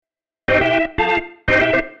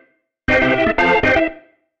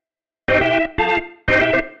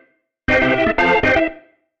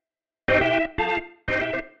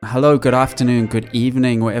Hello, good afternoon, good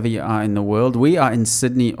evening, wherever you are in the world. We are in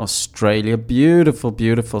Sydney, Australia. Beautiful,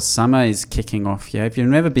 beautiful summer is kicking off here. If you've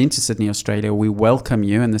never been to Sydney, Australia, we welcome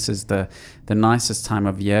you, and this is the nicest time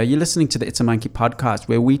of year. You're listening to the It's a Monkey podcast,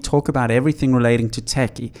 where we talk about everything relating to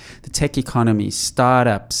tech, the tech economy,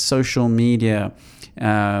 startups, social media,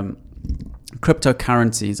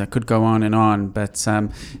 cryptocurrencies. I could go on, but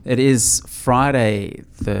it is Friday,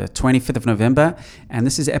 the 25th of November, and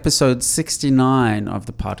this is episode 69 of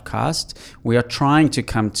the podcast. We are trying to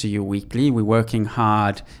come to you weekly. We're working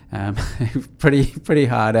hard, pretty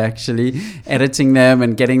hard actually, editing them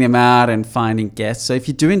and getting them out and finding guests. So if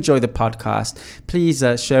you do enjoy the podcast, please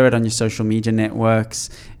share it on your social media networks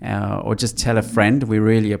or just tell a friend. We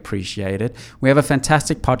really appreciate it. We have a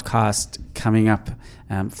fantastic podcast coming up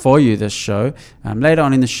for you this show. Later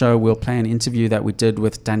on in the show, we'll play an interview that we did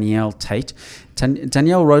with Danielle Tate.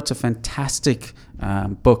 Danielle wrote a fantastic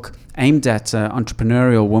book aimed at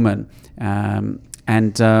entrepreneurial women,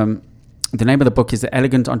 and the name of the book is The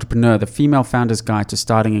Elegant Entrepreneur, The Female Founder's Guide to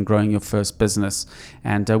Starting and Growing Your First Business.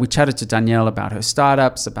 And we chatted to Danielle about her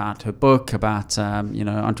startups, about her book, about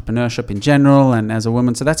entrepreneurship in general and as a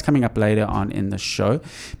woman. So that's coming up later on in the show.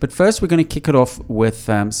 But first, we're going to kick it off with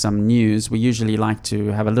some news. We usually like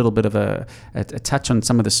to have a little bit of a touch on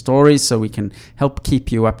some of the stories so we can help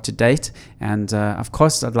keep you up to date. And of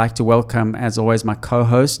course, I'd like to welcome, as always, my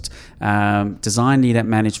co-host, design lead at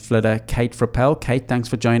Managed Flitter, Kate Frappel. Kate, thanks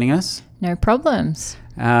for joining us. No problems.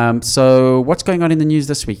 So what's going on in the news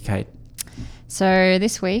this week, Kate? So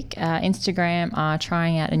this week, Instagram are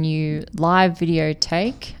trying out a new live video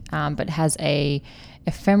take, but has a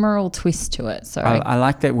ephemeral twist to it. So I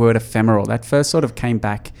like that word, ephemeral. That first sort of came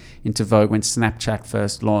back into vogue when Snapchat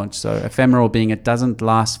first launched. So ephemeral being it doesn't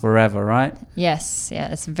last forever, right? Yes.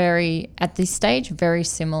 Yeah. It's at this stage, very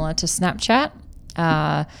similar to Snapchat.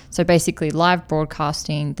 So basically live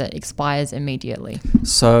broadcasting that expires immediately.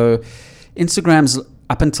 So Instagram's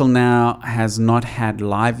up until now has not had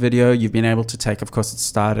live video. You've been able to take, of course, it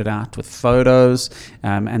started out with photos,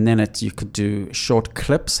 and then you could do short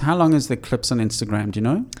clips. How long is the clips on Instagram? Do you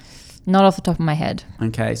know? Not off the top of my head.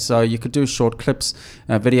 Okay, so you could do short clips,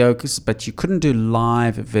 video, but you couldn't do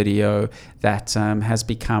live video that has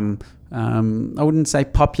become I wouldn't say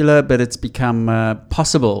popular, but it's become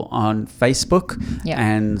possible on Facebook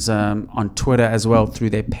and on Twitter as well through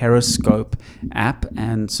their Periscope app.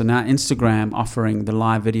 And so now Instagram offering the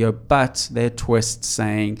live video, but their twist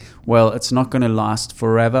saying, well, it's not going to last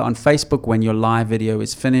forever. On Facebook, when your live video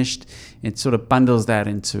is finished, it sort of bundles that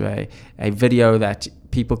into a video that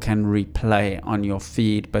people can replay on your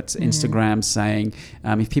feed. But Instagram saying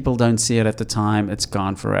if people don't see it at the time, it's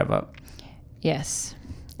gone forever. Yes.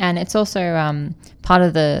 And it's also part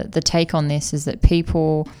of the take on this is that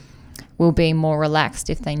people will be more relaxed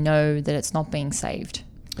if they know that it's not being saved,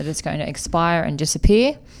 that it's going to expire and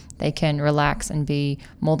disappear. They can relax and be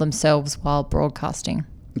more themselves while broadcasting.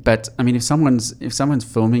 But I mean, if someone's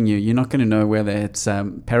filming you, you're not going to know whether it's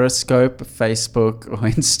Periscope, Facebook, or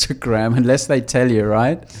Instagram unless they tell you,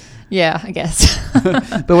 right? Yeah, I guess.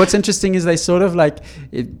 But what's interesting is they sort of like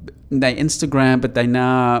they Instagram, but they're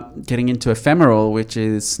now getting into ephemeral, which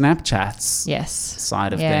is Snapchat's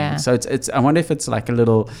side of things. So it's I wonder if it's like a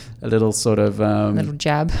little sort of little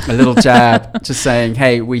jab, just saying,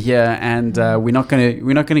 hey, we're here, and we're not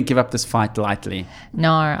gonna give up this fight lightly.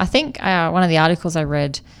 No, I think one of the articles I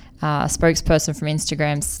read, a spokesperson from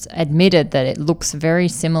Instagram admitted that it looks very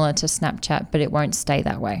similar to Snapchat, but it won't stay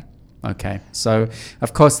that way. Okay, so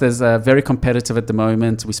of course there's very competitive at the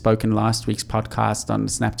moment. We spoke in last week's podcast on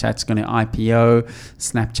Snapchat's going to IPO.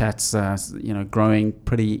 Snapchat's growing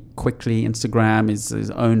pretty quickly. Instagram is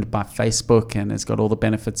owned by Facebook and has got all the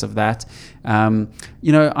benefits of that.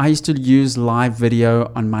 I used to use live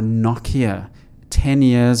video on my Nokia 10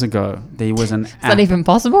 years ago. There was an app. Is that even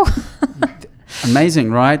possible?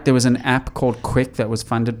 Amazing, right? There was an app called Quick that was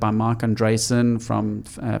funded by Mark Andreessen from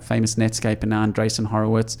famous Netscape and now Andreessen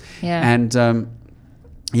Horowitz. Yeah. And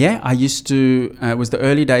I used to, it was the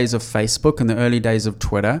early days of Facebook and the early days of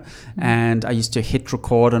Twitter. And I used to hit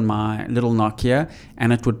record on my little Nokia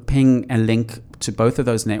and it would ping a link to both of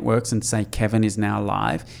those networks and say Kevin is now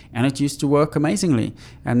live, and it used to work amazingly.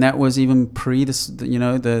 And that was even pre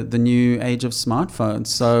the new age of smartphones.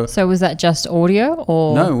 So was that just audio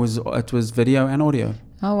or no? It was video and audio.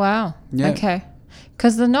 Oh wow! Yeah. Okay,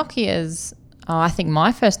 because the Nokias. Oh, I think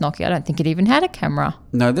my first Nokia, I don't think it even had a camera.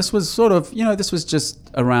 No, this was sort of this was just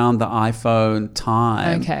around the iPhone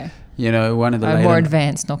time. Okay. One of the more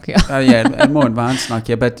advanced Nokia. A more advanced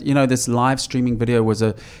Nokia. But, this live streaming video was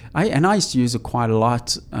I used to use it quite a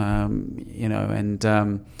lot,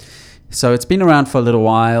 So it's been around for a little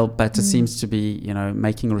while, but it seems to be,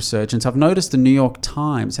 making a resurgence. I've noticed the New York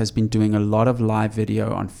Times has been doing a lot of live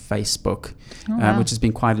video on Facebook, which has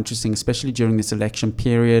been quite interesting, especially during this election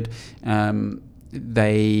period. A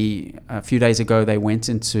few days ago, they went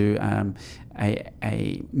into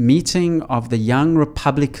a meeting of the young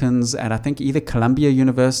Republicans at, I think, either Columbia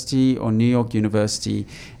University or New York University,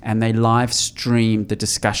 and they live streamed the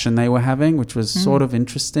discussion they were having, which was sort of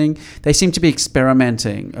interesting. They seem to be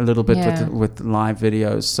experimenting a little bit with live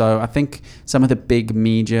videos. So I think some of the big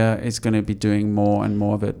media is going to be doing more and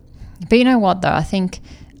more of it. But you know what, though? I think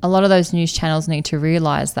a lot of those news channels need to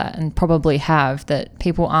realize that, and probably have, that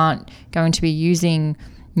people aren't going to be using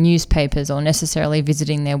newspapers or necessarily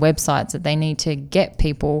visiting their websites, that they need to get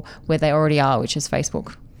people where they already are, which is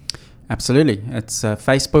Facebook. Absolutely. It's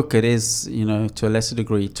Facebook. It is, to a lesser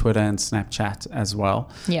degree, Twitter and Snapchat as well.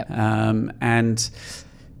 Yep. And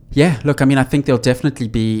yeah, look, I think there'll definitely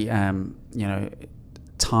be,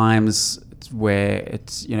 times where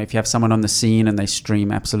it's, if you have someone on the scene and they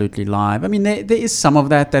stream absolutely live. There is some of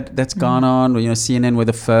that's gone on. CNN were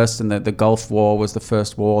the first, and the Gulf War was the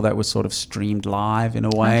first war that was sort of streamed live in a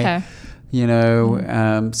way. Okay.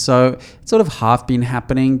 So it's sort of half been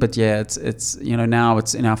happening, but yeah, it's now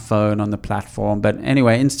it's in our phone on the platform. But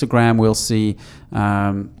anyway, Instagram, we'll see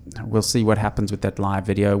what happens with that live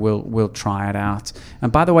video. We'll try it out.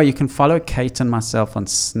 And by the way, you can follow Kate and myself on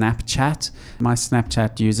Snapchat. My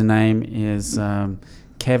Snapchat username is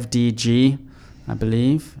KevDG, I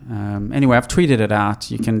believe. Anyway, I've tweeted it out.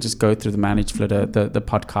 You can just go through the Manage Flitter, the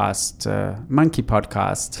podcast, Monkey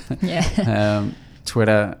Podcast. Yeah.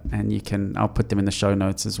 Twitter, and I'll put them in the show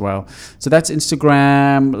notes as well. So that's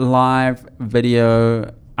Instagram live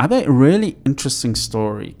video. Other really interesting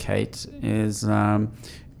story, Kate, is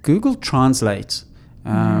Google Translate.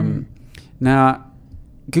 Now,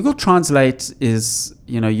 Google Translate is,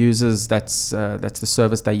 uses that's the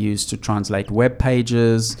service they use to translate web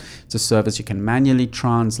pages. It's a service you can manually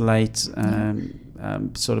translate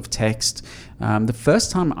sort of text. The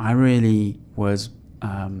first time I really was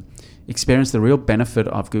experienced the real benefit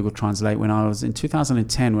of Google Translate when I was in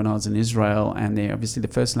 2010, when I was in Israel, and obviously the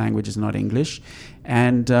first language is not English,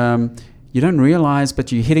 and you don't realize,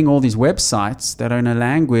 but you're hitting all these websites that are in a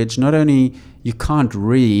language not only you can't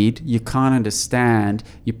read, you can't understand,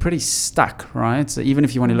 you're pretty stuck, right? So even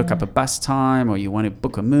if you want to look up a bus time, or you want to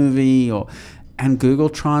book a movie, and Google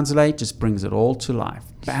Translate just brings it all to life.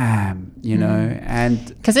 Bam,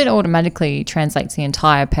 and because it automatically translates the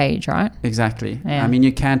entire page, right? Exactly. Yeah.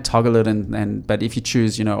 You can toggle it, but if you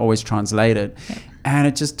choose, always translate it. Yeah. And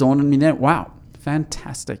it just dawned on me that, wow,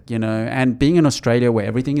 fantastic, and being in Australia where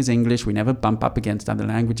everything is English, we never bump up against other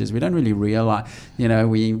languages. We don't really realize,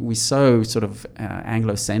 we so sort of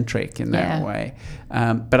Anglo-centric in that way.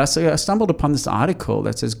 But I stumbled upon this article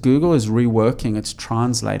that says Google is reworking its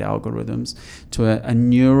translate algorithms to a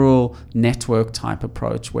neural network type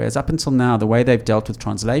approach, whereas up until now, the way they've dealt with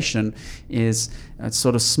translation is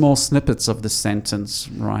sort of small snippets of the sentence,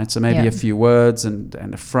 right? So maybe a few words and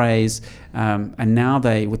a phrase. And now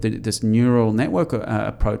with this neural network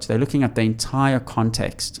approach, they're looking at the entire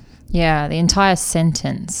context. Yeah, the entire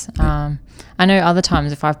sentence. I know other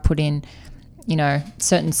times if I've put in,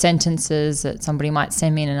 certain sentences that somebody might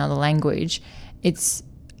send me in another language,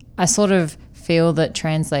 I sort of feel that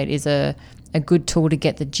Translate is a good tool to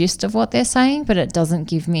get the gist of what they're saying, but it doesn't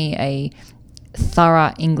give me a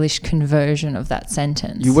thorough English conversion of that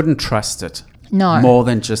sentence. You wouldn't trust it. No. More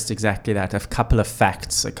than just exactly that. A couple of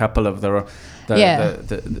facts, a couple of the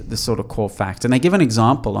sort of core facts. And they give an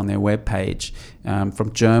example on their webpage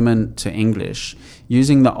from German to English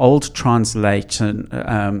using the old translation.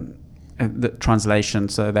 The translation.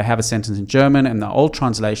 So they have a sentence in German, and the old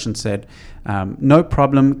translation said, "No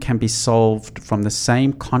problem can be solved from the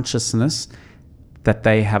same consciousness that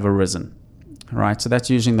they have arisen." Right. So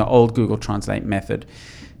that's using the old Google Translate method.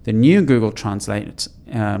 The new Google Translate.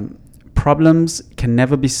 Problems can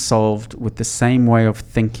never be solved with the same way of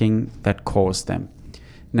thinking that caused them.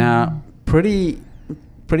 Now, pretty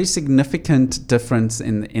significant difference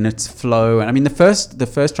in its flow. And the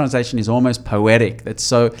first translation is almost poetic. It's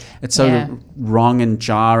so wrong and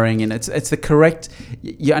jarring, and it's the correct.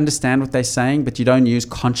 You understand what they're saying, but you don't use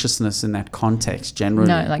consciousness in that context generally.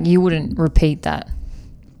 No, like you wouldn't repeat that.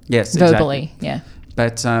 Yes, verbally. Exactly. Yeah.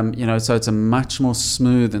 But, so it's a much more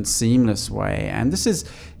smooth and seamless way. And this is,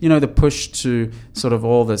 the push to sort of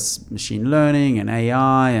all this machine learning and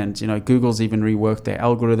AI, and, Google's even reworked their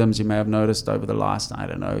algorithms. You may have noticed over the last,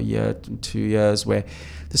 year, 2 years, where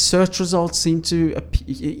the search results seem to,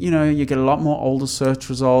 you get a lot more older search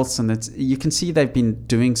results, and you can see they've been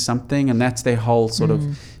doing something, and that's their whole sort of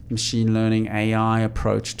machine learning AI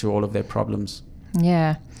approach to all of their problems.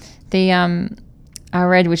 Yeah. I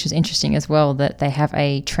read, which was interesting as well, that they have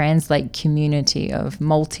a Translate community of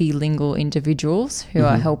multilingual individuals who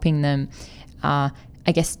are helping them,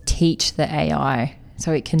 teach the AI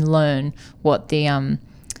so it can learn what the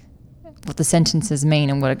sentences mean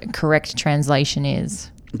and what a correct translation is.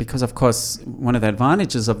 Because, of course, one of the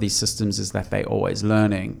advantages of these systems is that they're always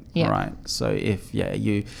learning, right? So if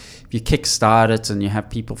you kickstart it and you have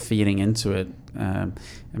people feeding into it, they're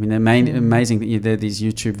amazing that there are these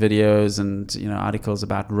YouTube videos and articles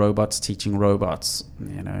about robots teaching robots.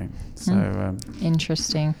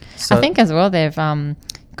 Interesting. So I think as well they've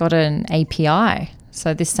got an API.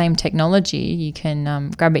 So this same technology, you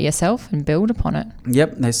can grab it yourself and build upon it.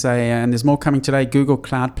 Yep, they say, and there's more coming today. Google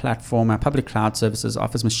Cloud Platform, our public cloud services,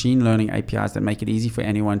 offers machine learning APIs that make it easy for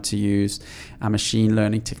anyone to use our machine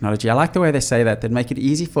learning technology. I like the way they say that make it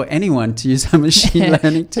easy for anyone to use our machine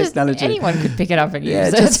learning technology. Anyone could pick it up and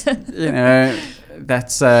use it.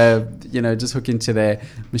 That's just hook into their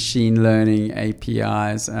machine learning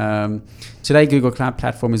APIs. Today, Google Cloud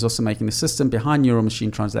Platform is also making the system behind neural machine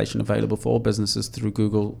translation available for all businesses through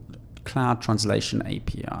Google Cloud Translation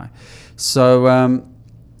API. So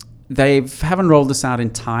they haven't rolled this out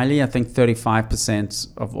entirely. I think 35%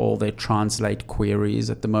 of all their Translate queries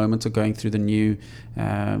at the moment are going through the new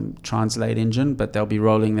Translate engine, but they'll be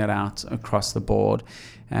rolling that out across the board.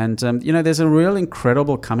 And, there's a real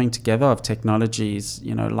incredible coming together of technologies,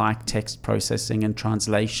 like text processing and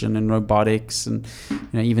translation and robotics and,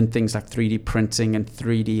 even things like 3D printing and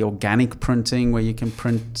 3D organic printing where you can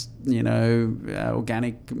print,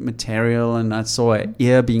 organic material. And I saw an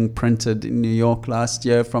ear being printed in New York last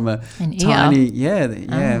year from a tiny,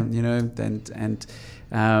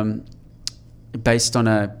 based on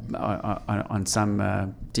some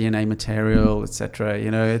DNA material, etc.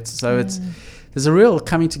 There's a real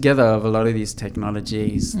coming together of a lot of these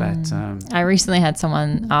technologies that... I recently had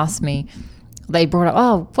someone ask me, they brought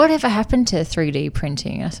up, whatever happened to 3D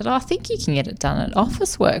printing? I said, I think you can get it done at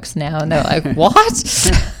Officeworks now. And they're like, what?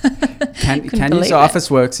 Can you? So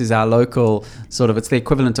Officeworks is our local it's the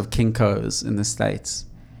equivalent of Kinko's in the States.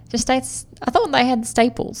 The States, I thought they had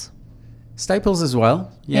Staples. Staples as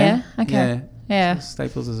well. Yeah. Okay. Yeah.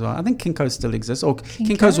 Staples as well. I think Kinko's still exists. Or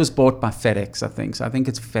Kinko's was bought by FedEx, I think. So I think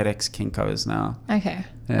it's FedEx Kinko's now. Okay.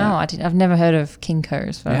 Yeah. I've never heard of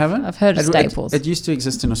Kinko's. You haven't? I've heard of Staples. It used to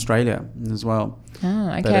exist in Australia as well.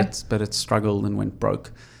 Oh, okay. But it struggled and went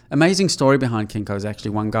broke. Amazing story behind Kinko's,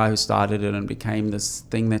 actually. One guy who started it and became this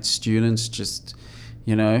thing that students just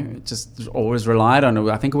always relied on.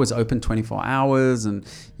 I think it was open 24 hours and,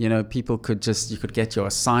 people you could get your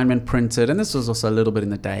assignment printed. And this was also a little bit in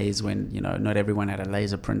the days when, not everyone had a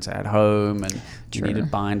laser printer at home and you needed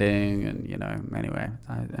binding and, anyway.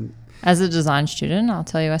 As a design student, I'll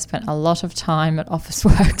tell you, I spent a lot of time at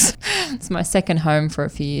Officeworks. It's my second home for a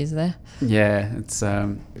few years there. Yeah, it's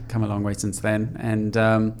come a long way since then. And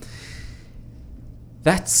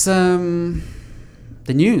that's...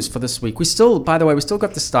 the news for this week. We still got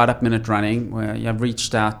the Startup Minute running where I've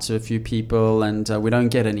reached out to a few people and we don't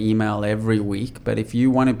get an email every week. But if you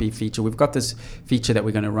want to be featured, we've got this feature that we're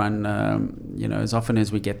going to run, as often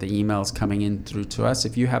as we get the emails coming in through to us.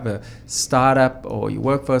 If you have a startup or you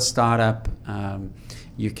work for a startup,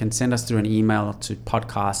 you can send us through an email to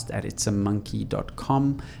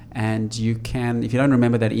podcast@itsamonkey.com. And you can, if you don't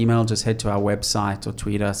remember that email, just head to our website or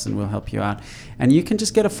tweet us and we'll help you out. And you can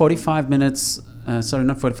just get a 45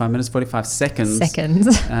 seconds.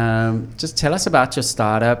 Just tell us about your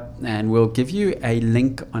startup and we'll give you a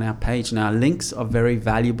link on our page. Now, links are very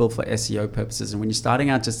valuable for SEO purposes. And when you're starting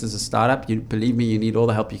out just as a startup, believe me, you need all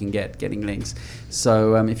the help you can get getting links.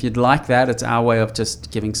 So if you'd like that, it's our way of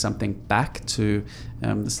just giving something back to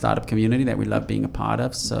the startup community that we love being a part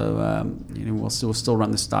of. So, we'll still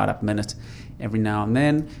run the Startup Minute every now and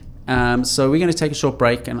then. So we're going to take a short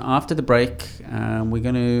break. And after the break, we're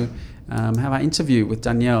going to have our interview with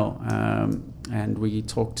Danielle. And we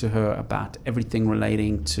talk to her about everything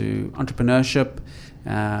relating to entrepreneurship,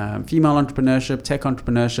 female entrepreneurship, tech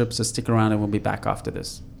entrepreneurship. So stick around and we'll be back after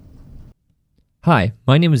this. Hi,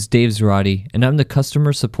 my name is Dave Zarati, and I'm the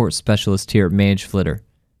Customer Support Specialist here at ManageFlitter.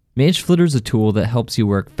 ManageFlitter is a tool that helps you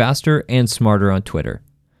work faster and smarter on Twitter.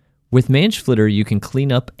 With ManageFlitter, you can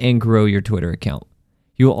clean up and grow your Twitter account.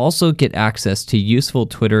 You will also get access to useful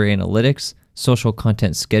Twitter analytics, social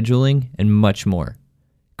content scheduling, and much more.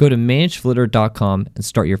 Go to manageflitter.com and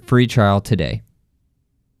start your free trial today.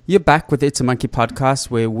 You're back with It's a Monkey podcast,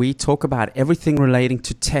 where we talk about everything relating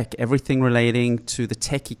to tech, everything relating to the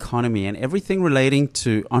tech economy, and everything relating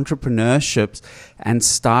to entrepreneurship and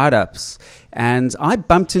startups. And I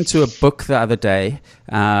bumped into a book the other day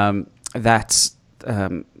that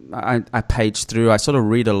I paged through. I sort of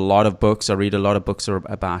read a lot of books. I read a lot of books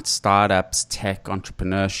about startups, tech,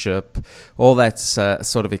 entrepreneurship, all that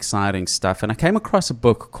sort of exciting stuff. And I came across a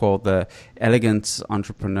book called The Elegant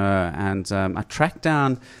Entrepreneur, and I tracked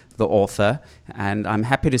down the author, and I'm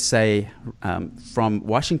happy to say from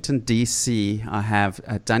Washington, D.C., I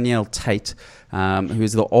have Danielle Tate,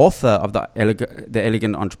 who's the author of The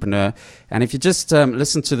Elegant Entrepreneur. And if you just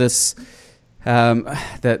listen to this,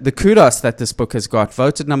 the kudos that this book has got: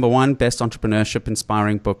 voted number 1 best entrepreneurship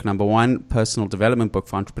inspiring book, number 1 personal development book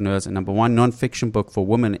for entrepreneurs, and number 1 nonfiction book for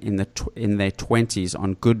women in their 20s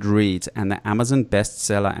on Goodreads, and the Amazon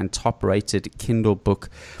bestseller and top rated Kindle book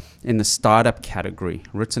in the startup category,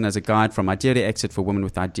 written as a guide from idea to exit for women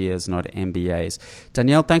with ideas, not MBAs.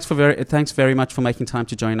 Danielle, thanks very much for making time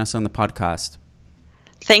to join us on the podcast.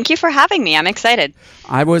 Thank you for having me. I'm excited.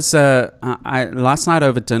 I was last night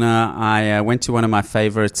over dinner. I went to one of my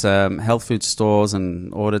favorite health food stores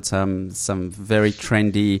and ordered some very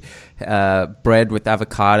trendy bread with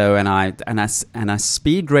avocado. And I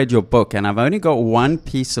speed read your book, and I've only got one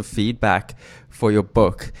piece of feedback for your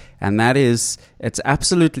book, and that is it's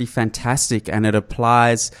absolutely fantastic, and it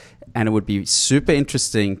applies, and it would be super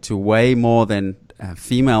interesting to way more than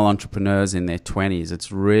female entrepreneurs in their 20s.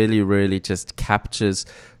 It's really, really just captures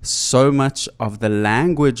so much of the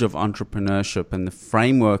language of entrepreneurship and the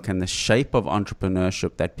framework and the shape of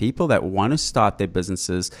entrepreneurship that people that want to start their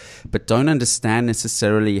businesses but don't understand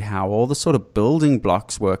necessarily how all the sort of building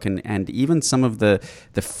blocks work, and even some of the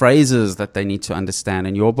phrases that they need to understand.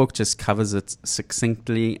 And your book just covers it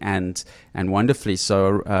succinctly and wonderfully.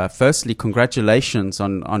 So firstly, congratulations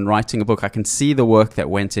on writing a book. I can see the work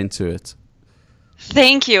that went into it.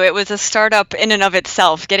 Thank you. It was a startup in and of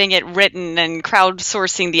itself, getting it written and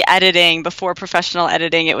crowdsourcing the editing before professional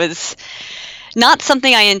editing. It was not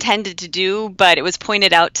something I intended to do, but it was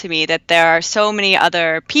pointed out to me that there are so many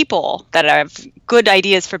other people that have good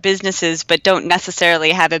ideas for businesses, but don't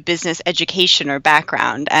necessarily have a business education or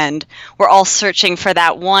background. And we're all searching for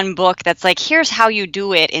that one book that's like, here's how you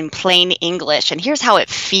do it in plain English, and here's how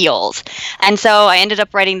it feels. And so I ended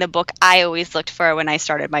up writing the book I always looked for when I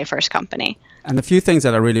started my first company. And the few things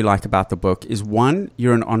that I really like about the book is, one,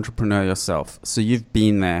 you're an entrepreneur yourself. So you've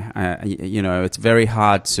been there. It's very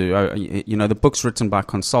hard to, the book's written by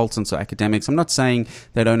consultants or academics. I'm not saying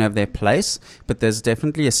they don't have their place, but there's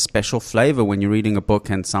definitely a special flavor when you're reading a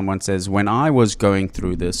book and someone says, when I was going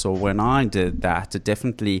through this or when I did that. It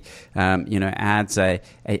definitely, adds a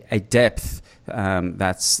depth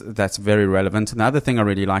that's very relevant. And the other thing I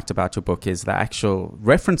really liked about your book is the actual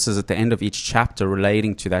references at the end of each chapter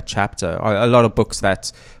relating to that chapter. A lot of books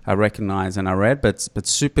that I recognize and I read, but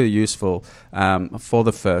super useful for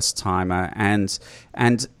the first timer. And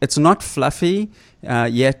it's not fluffy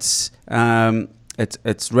yet.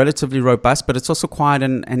 It's relatively robust, but it's also quite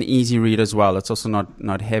an easy read as well. It's also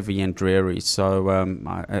not heavy and dreary. So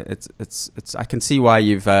I can see why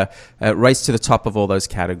you've raced to the top of all those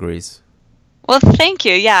categories. Well, thank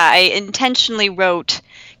you. Yeah, I intentionally wrote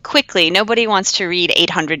quickly. Nobody wants to read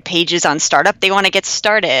 800 pages on startup. They want to get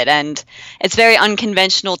started. And it's very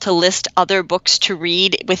unconventional to list other books to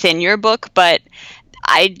read within your book, but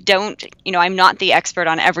I'm not the expert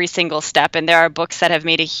on every single step. And there are books that have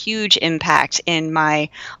made a huge impact in my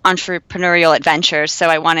entrepreneurial adventures. So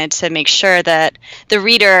I wanted to make sure that the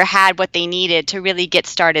reader had what they needed to really get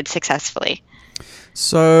started successfully.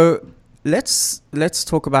 So let's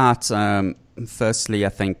talk about firstly, I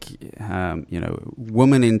think,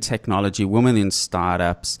 women in technology, women in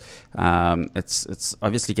startups. It's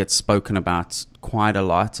obviously gets spoken about quite a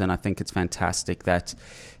lot, and I think it's fantastic that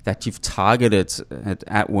you've targeted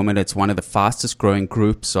at women. It's one of the fastest growing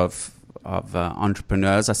groups of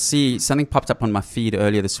entrepreneurs. I see something popped up on my feed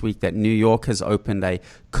earlier this week that New York has opened a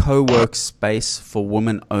co-work space for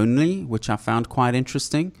women only, which I found quite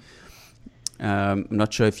interesting. I'm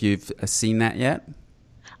not sure if you've seen that yet.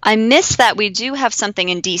 I missed that. We do have something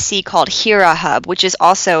in DC called Hira Hub, which is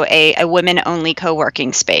also a women-only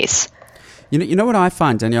co-working space. You know what I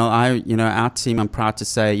find, Danielle? Our team, I'm proud to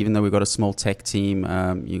say, even though we've got a small tech team,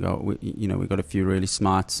 we've got a few really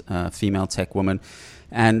smart female tech women,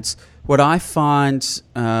 and what I find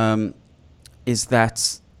is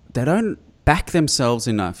that they don't back themselves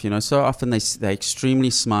enough. So often they're extremely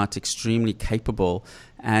smart, extremely capable,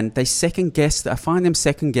 and they second guess. I find them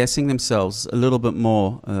second guessing themselves a little bit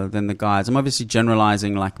more than the guys. I'm obviously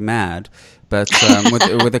generalizing like mad, but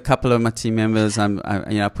with a couple of my team members,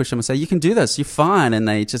 I push them and say, "You can do this. You're fine." And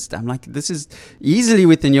I'm like, "This is easily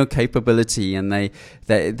within your capability." And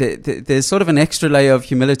there's sort of an extra layer of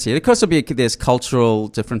humility. Of course, there's cultural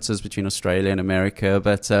differences between Australia and America,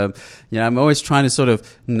 but I'm always trying to sort of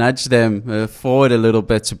nudge them forward a little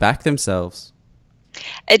bit to back themselves.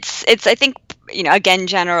 It's I think, again,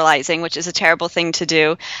 generalizing, which is a terrible thing to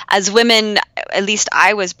do. As women, at least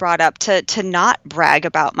I was brought up to not brag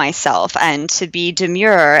about myself and to be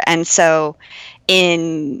demure. And so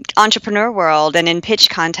in entrepreneur world and in pitch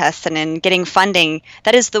contests and in getting funding,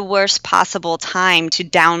 that is the worst possible time to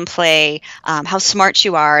downplay how smart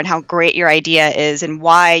you are and how great your idea is and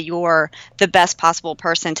why you're the best possible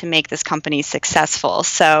person to make this company successful.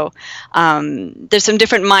 So there's some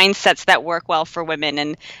different mindsets that work well for women.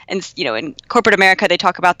 And in corporate America, they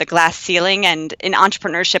talk about the glass ceiling. And in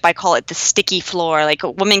entrepreneurship, I call it the sticky floor. Like,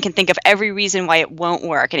 a woman can think of every reason why it won't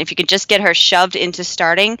work. And if you could just get her shoved into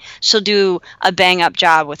starting, she'll do a bang up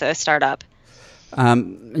job with a startup.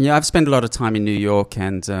 I've spent a lot of time in New York,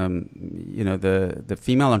 and the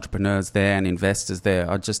female entrepreneurs there and investors there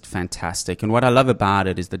are just fantastic. And what I love about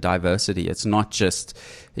it is the diversity. It's not just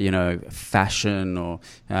fashion or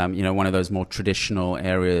one of those more traditional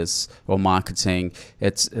areas or marketing.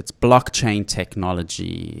 It's blockchain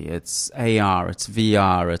technology, it's AR, it's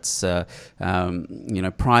VR, it's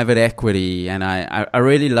private equity, and I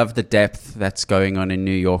really love the depth that's going on in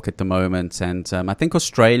New York at the moment. And I think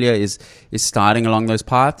Australia is starting along those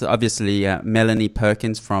paths. Obviously, Melanie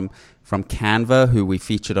Perkins from Canva, who we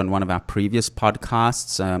featured on one of our previous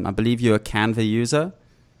podcasts. I believe you're a Canva user.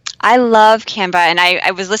 I love Canva, and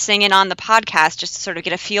I was listening in on the podcast just to sort of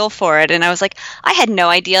get a feel for it, and I was like, I had no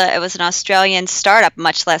idea it was an Australian startup,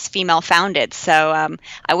 much less female-founded, so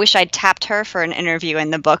I wish I'd tapped her for an interview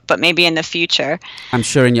in the book, but maybe in the future. I'm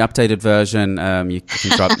sure in your updated version, you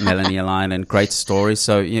can drop Melanie a line, and great story.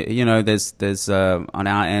 So, there's on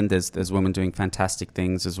our end, there's women doing fantastic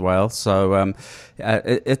things as well. So I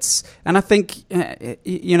think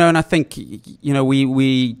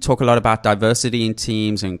we talk a lot about diversity in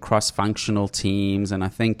teams and cross-functional teams, and I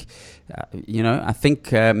think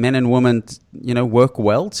men and women work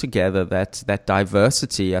well together. That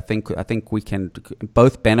diversity, I think we can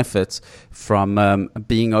both benefit from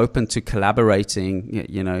being open to collaborating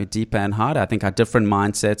deeper and harder. I think our different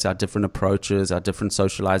mindsets, our different approaches, our different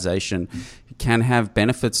socialization can have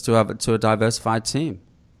benefits to a diversified team.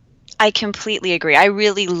 I completely agree. I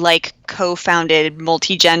really like co-founded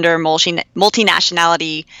multi-gender,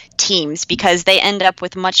 multinationality teams because they end up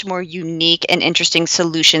with much more unique and interesting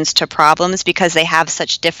solutions to problems because they have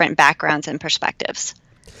such different backgrounds and perspectives.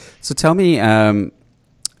 So tell me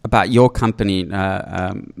about your company,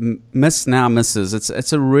 Miss Now Mrs.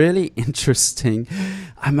 It's a really interesting.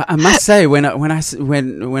 I must say, when I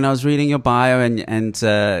was reading your bio and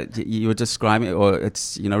you were describing it, or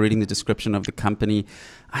it's reading the description of the company,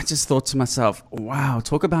 I just thought to myself, wow,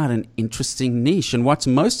 talk about an interesting niche. And what's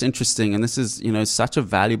most interesting, and this is such a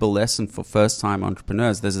valuable lesson for first-time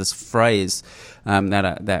entrepreneurs. There's this phrase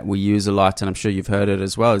that we use a lot, and I'm sure you've heard it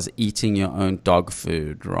as well, is eating your own dog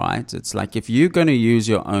food, right? It's like, if you're going to use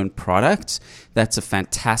your own product, that's a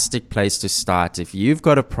fantastic place to start. If you've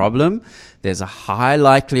got a problem, there's a high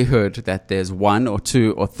likelihood that there's one or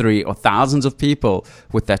two or three or thousands of people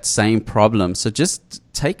with that same problem. So just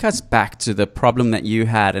take us back to the problem that you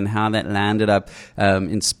had and how that landed up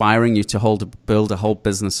inspiring you to build a whole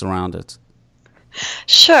business around it.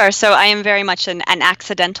 Sure. So I am very much an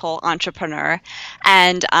accidental entrepreneur,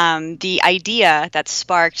 and the idea that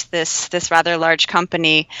sparked this rather large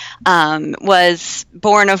company was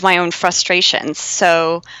born of my own frustrations.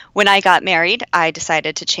 So when I got married, I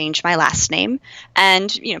decided to change my last name,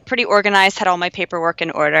 and pretty organized, had all my paperwork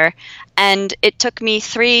in order, and it took me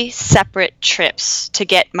 3 separate trips to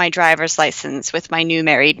get my driver's license with my new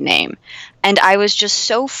married name. And I was just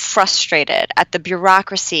so frustrated at the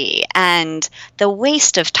bureaucracy and the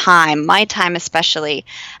waste of time, my time especially.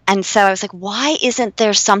 And so I was like, why isn't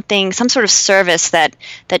there some sort of service that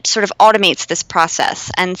sort of automates this process?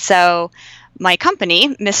 And so my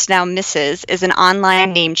company, Miss Now Mrs., is an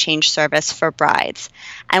online name change service for brides.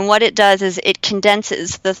 And what it does is it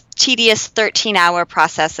condenses the tedious 13-hour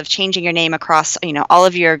process of changing your name across, all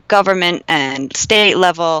of your government and state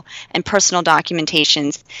level and personal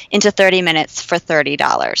documentations into 30 minutes for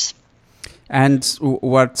 $30. And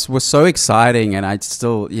what was so exciting, and I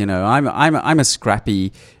still, I'm a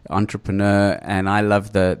scrappy entrepreneur, and I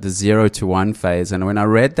love the 0 to 1 phase. And when I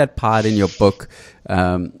read that part in your book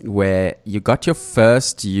where you got your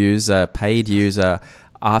first paid user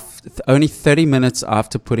only 30 minutes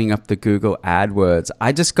after putting up the Google AdWords,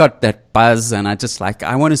 I just got that buzz, and I just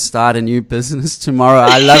I want to start a new business tomorrow.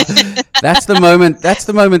 I love that's the moment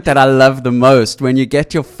that I love the most, when you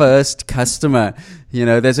get your first customer.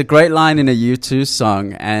 There's a great line in a U2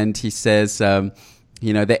 song, and he says,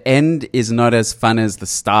 the end is not as fun as the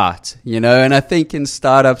start, and I think in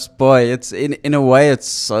startups, boy, it's in a way, it's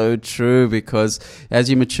so true, because as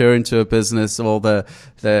you mature into a business, all the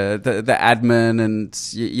admin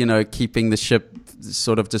and, keeping the ship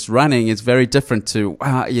sort of just running is very different to,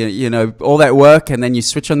 all that work, and then you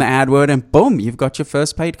switch on the AdWord and boom, you've got your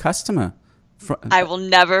first paid customer. I will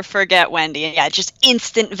never forget, Wendy. Yeah, just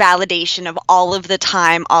instant validation of all of the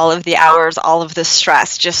time, all of the hours, all of the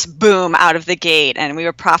stress, just boom, out of the gate. And we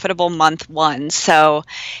were profitable month one. So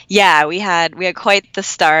yeah, we had quite the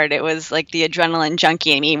start. It was like the adrenaline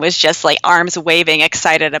junkie in me was just like arms waving,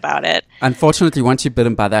 excited about it. Unfortunately, once you're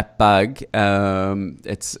bitten by that bug,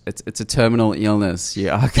 it's a terminal illness.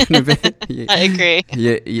 You are going to be. I agree.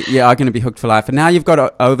 You are going to be hooked for life. And now you've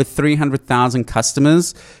got over 300,000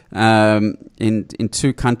 customers. In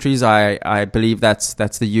two countries. I believe that's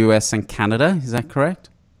the US and Canada. Is that correct?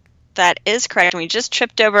 That is correct. We just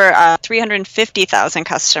tripped over 350,000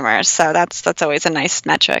 customers, so that's always a nice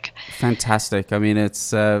metric. Fantastic. I mean, it's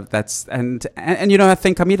that's and I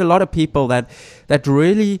think I meet a lot of people that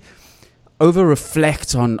really over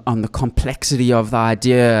reflect on the complexity of the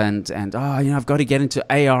idea, and I've got to get into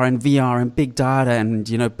AR and VR and big data, and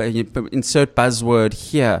insert buzzword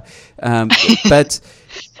here, but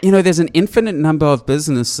there's an infinite number of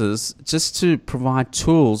businesses just to provide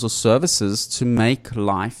tools or services to make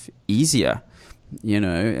life easier.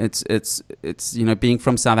 It's being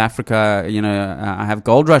from South Africa, I have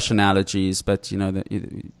gold rush analogies, but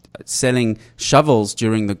selling shovels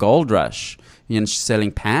during the gold rush,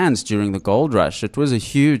 selling pans during the gold rush, it was a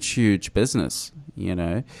huge business,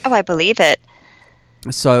 Oh, I believe it.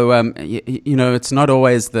 So it's not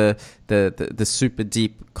always the super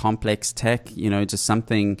deep complex tech, just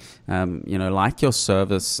something like your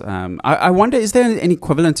service. I wonder, is there an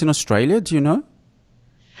equivalent in Australia? Do you know?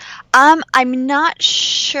 I'm not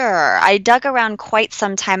sure. I dug around quite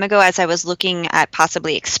some time ago as I was looking at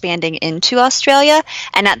possibly expanding into Australia.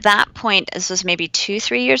 And at that point, this was maybe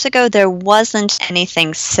 2-3 years ago, there wasn't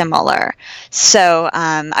anything similar. So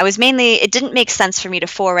it didn't make sense for me to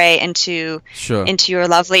foray into your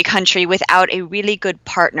lovely country without a really good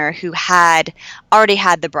partner who had already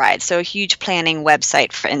had the bride. So a huge planning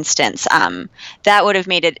website, for instance, that would have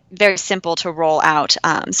made it very simple to roll out.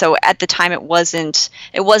 So at the time, it wasn't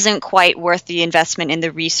quite worth the investment in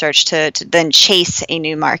the research to then chase a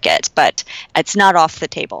new market, but it's not off the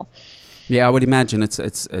table. Yeah, I would imagine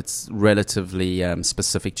it's relatively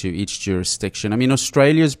specific to each jurisdiction. I mean,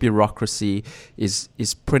 Australia's bureaucracy is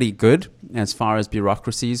pretty good as far as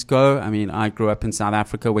bureaucracies go. I mean, I grew up in South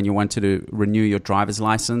Africa. When you wanted to renew your driver's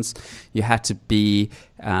license, you had to be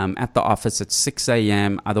at the office at 6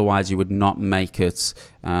 a.m. Otherwise, you would not make it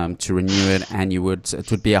to renew it, and it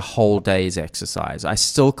would be a whole day's exercise. I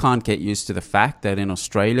still can't get used to the fact that in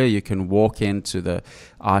Australia, you can walk into the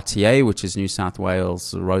RTA, which is New South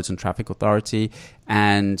Wales Roads and Traffic Authority,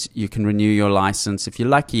 and you can renew your license, if you're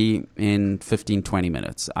lucky, in 15-20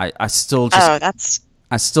 minutes. I still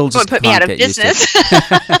just put me out of business.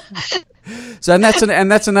 So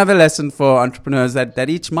that's another lesson for entrepreneurs, that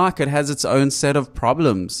each market has its own set of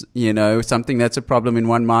problems. Something that's a problem in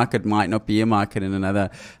one market might not be a market in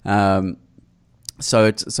another. So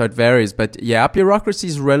it varies. But yeah, our bureaucracy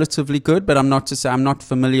is relatively good. But I'm not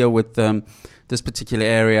familiar with this particular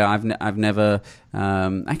area. I've never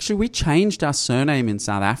actually, we changed our surname in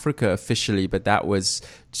South Africa officially, but that was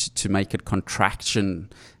to make it contraction,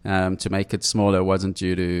 to make it smaller. It wasn't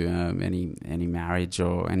due to any marriage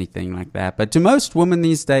or anything like that. But do most women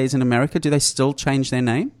these days in America, do they still change their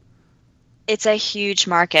name? It's a huge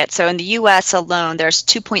market. So in the U.S. alone, there's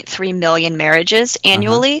 2.3 million marriages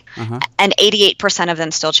annually, and 88% of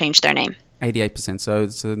them still change their name. 88%. So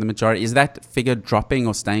the majority, is that figure dropping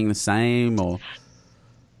or staying the same, or?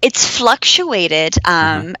 It's fluctuated,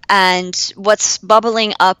 and what's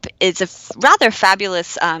bubbling up is a rather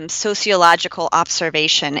fabulous sociological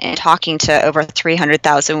observation in talking to over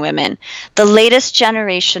 300,000 women. The latest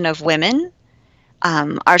generation of women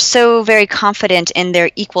are so very confident in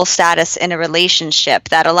their equal status in a relationship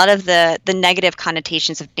that a lot of the negative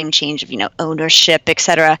connotations of name change, of ownership,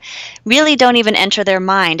 etc., really don't even enter their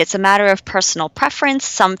mind. It's a matter of personal preference.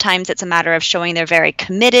 Sometimes it's a matter of showing they're very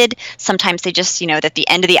committed. Sometimes they just at the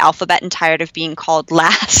end of the alphabet and tired of being called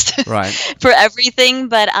last right. for everything.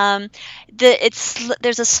 But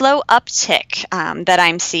there's a slow uptick that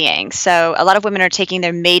I'm seeing. So a lot of women are taking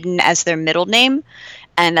their maiden as their middle name.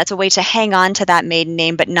 And that's a way to hang on to that maiden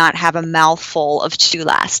name but not have a mouthful of two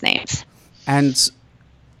last names. And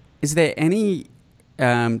is there any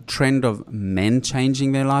trend of men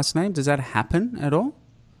changing their last name? Does that happen at all?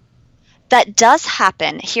 That does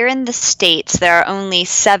happen. Here in the States, there are only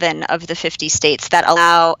 7 of the 50 states that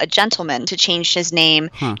allow a gentleman to change his name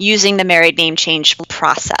using the married name change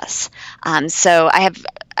process. So I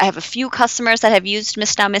have a few customers that have used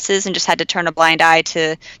Miss Now Mrs. and just had to turn a blind eye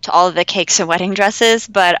to all of the cakes and wedding dresses,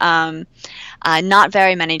 but not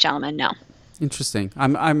very many gentlemen, no. Interesting.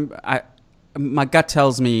 My gut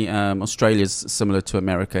tells me Australia's similar to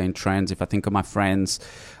America in trends. If I think of my friends,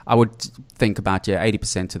 I would think about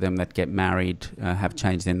 80% of them that get married have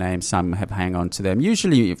changed their name. Some have hang on to them,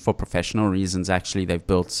 usually for professional reasons. Actually, they've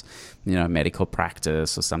built, medical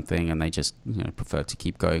practice or something, and they just prefer to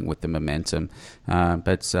keep going with the momentum.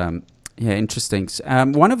 Interesting.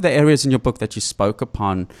 One of the areas in your book that you spoke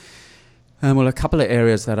upon. A couple of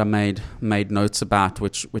areas that I made notes about,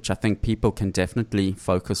 which I think people can definitely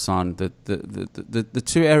focus on. The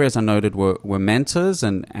 2 areas I noted were mentors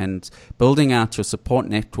and building out your support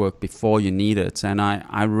network before you need it. And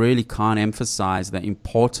I really can't emphasize the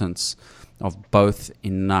importance of both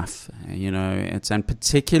enough. And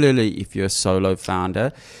particularly if you're a solo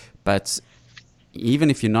founder, but even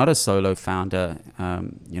if you're not a solo founder,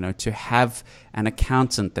 to have an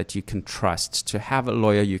accountant that you can trust, to have a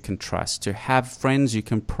lawyer you can trust, to have friends you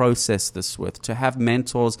can process this with, to have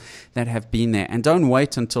mentors that have been there. And don't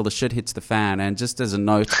wait until the shit hits the fan. And just as a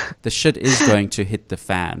note, the shit is going to hit the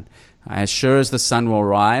fan. As sure as the sun will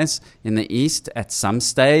rise in the east at some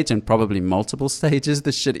stage, and probably multiple stages,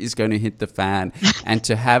 the shit is going to hit the fan. And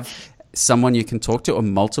to have someone you can talk to, or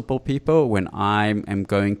multiple people, when I am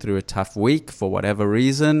going through a tough week for whatever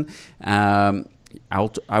reason,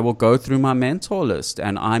 I will go through my mentor list,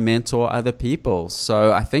 and I mentor other people.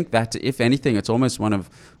 So I think that, if anything, it's almost one of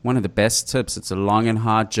the best tips. It's a long and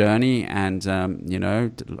hard journey, and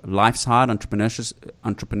life's hard,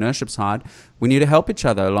 entrepreneurship's hard. We need to help each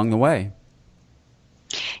other along the way.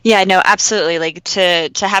 Yeah, no, absolutely. Like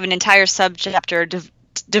to have an entire subchapter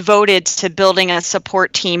devoted to building a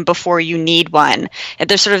support team before you need one. And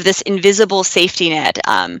there's sort of this invisible safety net.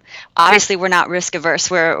 Obviously, we're not risk averse.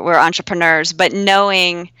 We're entrepreneurs, but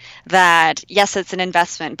knowing that, yes, it's an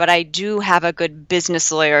investment, but I do have a good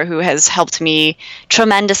business lawyer who has helped me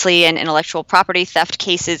tremendously in intellectual property theft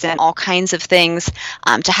cases and all kinds of things,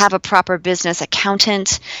 to have a proper business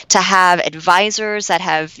accountant, to have advisors that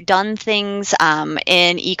have done things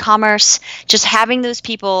in e-commerce, just having those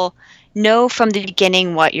people know from the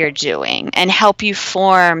beginning what you're doing and help you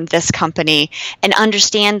form this company and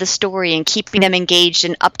understand the story and keeping them engaged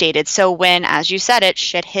and updated. So when, as you said it,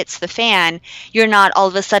 shit hits the fan, you're not all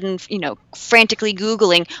of a sudden, frantically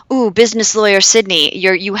Googling, ooh, business lawyer Sydney.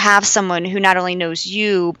 You have someone who not only knows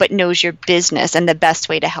you, but knows your business and the best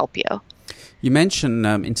way to help you. You mentioned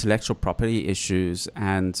intellectual property issues,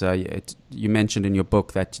 and you mentioned in your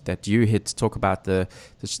book that you talk about the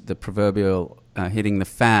proverbial hitting the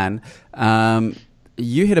fan.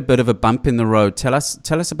 You hit a bit of a bump in the road. Tell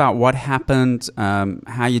us about what happened,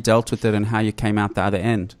 how you dealt with it, and how you came out the other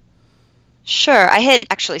end. Sure. I hit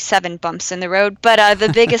actually 7 bumps in the road, but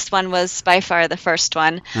the biggest one was by far the first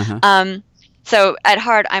one. Uh-huh. So at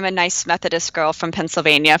heart, I'm a nice Methodist girl from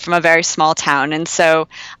Pennsylvania, from a very small town. And so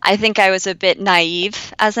I think I was a bit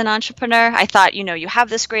naive as an entrepreneur. I thought, you have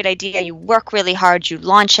this great idea, you work really hard, you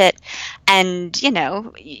launch it, and,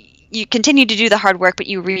 you continue to do the hard work, but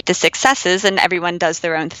you reap the successes, and everyone does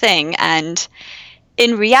their own thing. And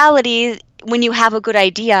in reality, when you have a good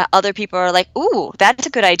idea, other people are like, ooh, that's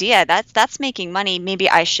a good idea. That's making money. Maybe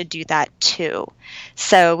I should do that too.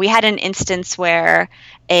 So we had an instance where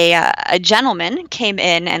a gentleman came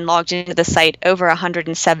in and logged into the site over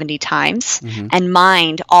 170 times and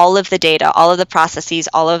mined all of the data, all of the processes,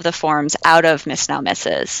 all of the forms out of Miss Now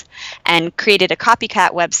Mrs. and created a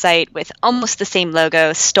copycat website with almost the same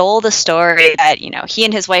logo, stole the story that, he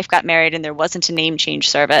and his wife got married and there wasn't a name change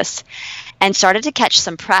service, and started to catch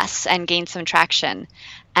some press and gain some traction.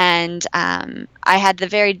 And I had the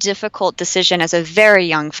very difficult decision as a very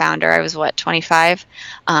young founder, I was 25,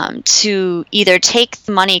 to either take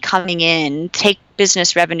the money coming in, take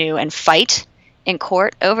business revenue and fight in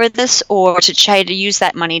court over this, or to try to use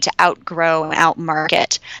that money to outgrow and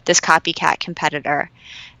outmarket this copycat competitor.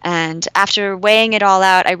 And after weighing it all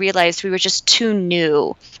out, I realized we were just too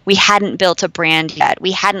new. We hadn't built a brand yet.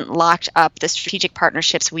 We hadn't locked up the strategic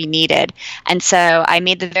partnerships we needed. And so I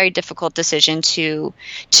made the very difficult decision to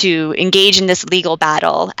engage in this legal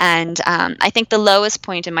battle. And I think the lowest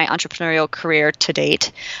point in my entrepreneurial career to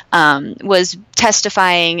date was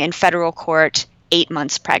testifying in federal court 8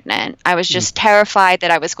 months pregnant. I was just terrified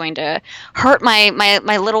that I was going to hurt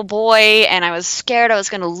my little boy, and I was scared I was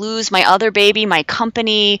going to lose my other baby, my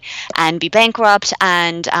company, and be bankrupt.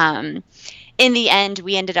 And in the end,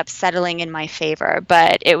 we ended up settling in my favor,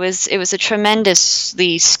 but it was a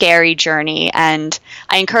tremendously scary journey. And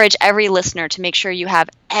I encourage every listener to make sure you have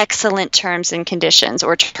excellent terms and conditions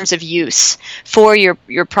or terms of use for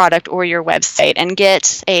your product or your website, and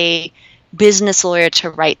get a business lawyer to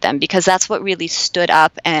write them, because that's what really stood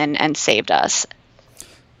up and saved us.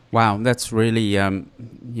 Wow, that's really,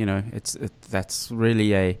 that's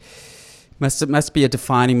really must be a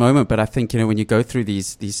defining moment. But I think, when you go through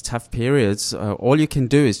these tough periods, all you can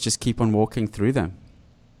do is just keep on walking through them.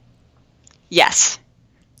 Yes.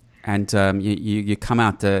 And you come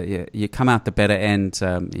out the better end,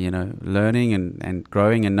 learning and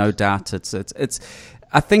growing. And no doubt, it's.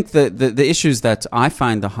 I think the issues that I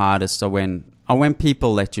find the hardest are when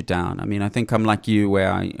people let you down. I mean, I think I'm like you,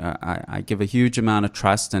 where I give a huge amount of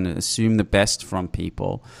trust and assume the best from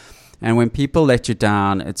people. And when people let you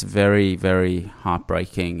down, it's very, very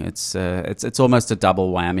heartbreaking. It's almost a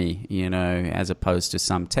double whammy, as opposed to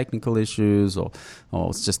some technical issues or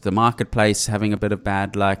it's just the marketplace having a bit of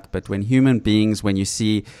bad luck. But when human beings, when you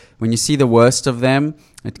see the worst of them,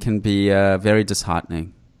 it can be very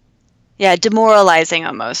disheartening. Yeah, demoralizing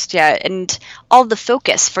almost. Yeah, and all the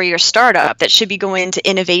focus for your startup that should be going into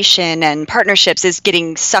innovation and partnerships is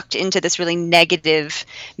getting sucked into this really negative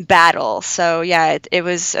battle. So yeah, it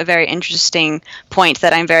was a very interesting point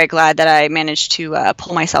that I'm very glad that I managed to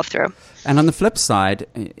pull myself through. And on the flip side,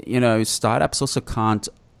 startups also can't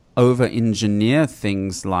over-engineer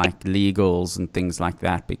things like legals and things like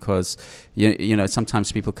that, because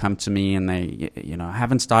sometimes people come to me and they I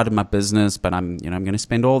haven't started my business, but I'm going to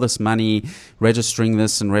spend all this money registering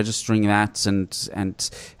this and registering that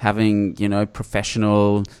and having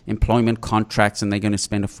professional employment contracts, and they're going to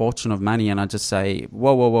spend a fortune of money. And I just say,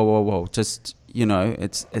 whoa, just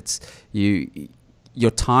it's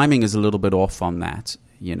your timing is a little bit off on that.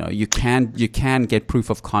 You can get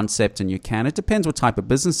proof of concept, and it depends what type of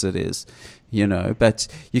business it is, but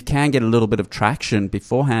you can get a little bit of traction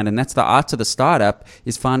beforehand. And that's the art of the startup,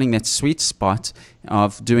 is finding that sweet spot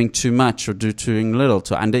of doing too much or doing little,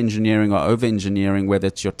 to under-engineering or over-engineering, whether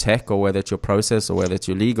it's your tech or whether it's your process or whether it's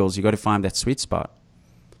your legals. You got to find that sweet spot.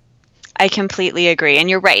 I completely agree.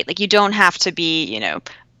 And you're right. Like, you don't have to be,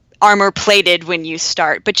 armor plated when you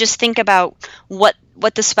start, but just think about what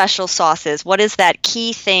the special sauce is. What is that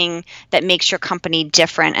key thing that makes your company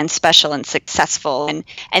different and special and successful?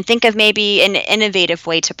 And think of maybe an innovative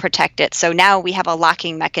way to protect it. So now we have a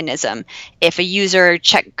locking mechanism. If a user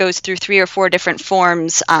goes through 3 or 4 different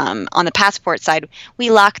forms on the Passport side, we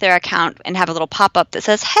lock their account and have a little pop-up that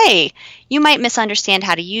says, hey, you might misunderstand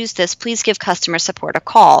how to use this. Please give customer support a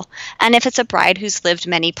call. And if it's a bride who's lived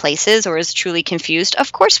many places or is truly confused,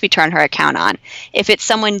 of course we turn her account on. If it's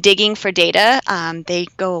someone digging for data, they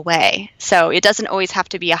go away. So it doesn't always have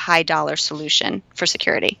to be a high dollar solution for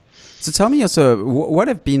security. So tell me also, what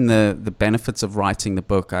have been the benefits of writing the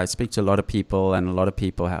book? I speak to a lot of people, and a lot of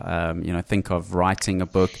people, think of writing a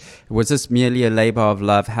book. Was this merely a labor of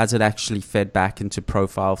love? Has it actually fed back into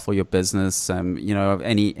profile for your business?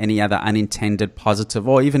 Any other unintended positive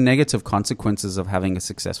or even negative consequences of having a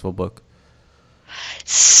successful book?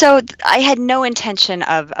 So I had no intention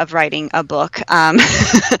of writing a book.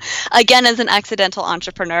 Again, as an accidental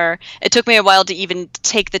entrepreneur, it took me a while to even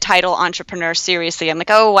take the title entrepreneur seriously. I'm like,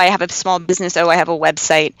 oh, I have a small business. Oh, I have a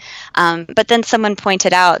website. But then someone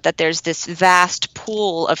pointed out that there's this vast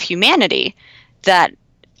pool of humanity that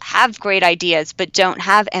have great ideas but don't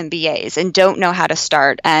have MBAs and don't know how to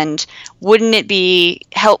start. And wouldn't it be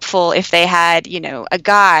helpful if they had, a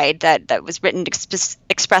guide that was written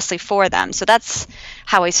expressly for them? So that's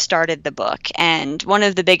how I started the book. And one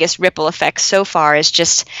of the biggest ripple effects so far is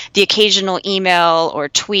just the occasional email or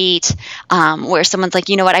tweet where someone's like,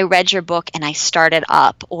 you know what, I read your book and I started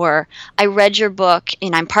up, or I read your book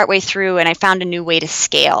and I'm partway through and I found a new way to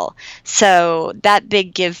scale. So that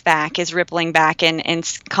big give back is rippling back in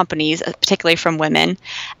companies, particularly from women.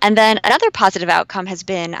 And then another positive outcome has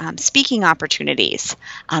been speaking opportunities.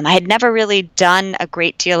 I had never really done a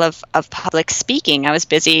great deal of public speaking. I was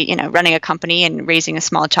busy, running a company and raising a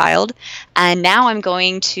small child. And now I'm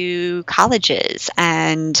going to colleges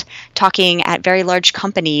and talking at very large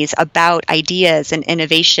companies about ideas and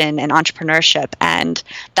innovation and entrepreneurship. And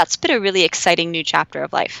that's been a really exciting new chapter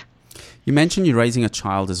of life. You mentioned you're raising a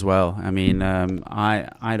child as well. I mean,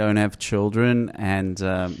 I don't have children, and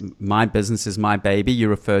my business is my baby. You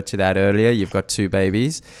referred to that earlier. You've got 2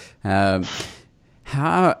 babies.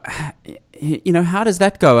 how how does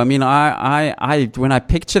that go? I mean, I when I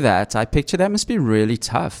picture that must be really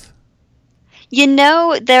tough.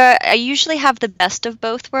 I usually have the best of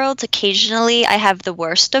both worlds. Occasionally, I have the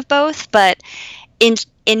worst of both. But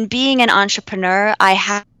in being an entrepreneur, I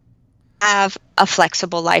have a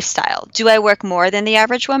flexible lifestyle. Do I work more than the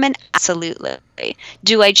average woman? Absolutely.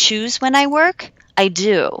 Do I choose when I work? I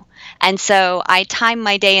do. And so I time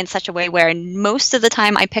my day in such a way where most of the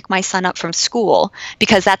time I pick my son up from school,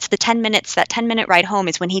 because that's the 10 minutes, that 10-minute ride home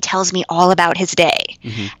is when he tells me all about his day.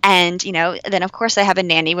 Mm-hmm. And, then of course I have a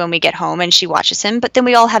nanny when we get home and she watches him, but then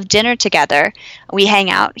we all have dinner together. We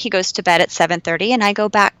hang out. He goes to bed at 7:30 and I go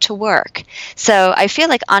back to work. So I feel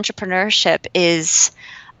like entrepreneurship is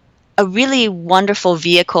a really wonderful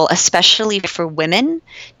vehicle, especially for women,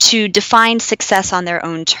 to define success on their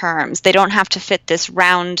own terms. They don't have to fit this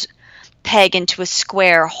round peg into a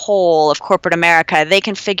square hole of corporate America. They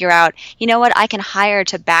can figure out, what, I can hire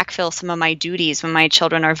to backfill some of my duties when my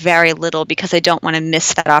children are very little because I don't want to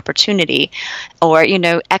miss that opportunity, or,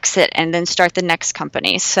 exit and then start the next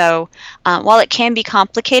company. So while it can be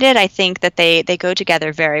complicated, I think that they go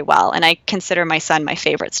together very well. And I consider my son my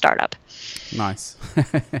favorite startup. Nice.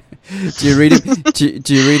 Do you read him?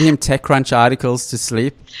 Do you read him TechCrunch articles to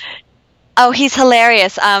sleep? Oh, he's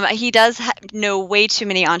hilarious. He does know way too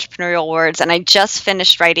many entrepreneurial words, and I just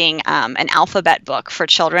finished writing an alphabet book for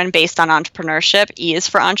children based on entrepreneurship. E is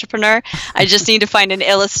for entrepreneur. I just need to find an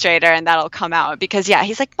illustrator, and that'll come out. Because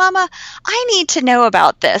he's like, Mama, I need to know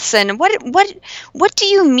about this. And what do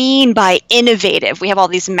you mean by innovative? We have all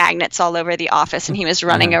these magnets all over the office, and he was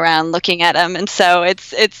running around looking at them, and so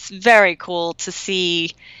it's very cool to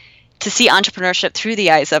see entrepreneurship through the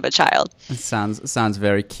eyes of a child. It sounds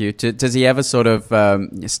very cute. Does he ever sort of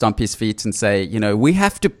stomp his feet and say, we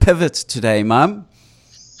have to pivot today, Mum?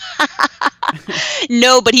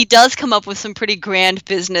 No, but he does come up with some pretty grand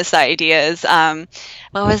business ideas.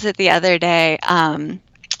 What was it the other day?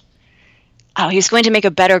 He's going to make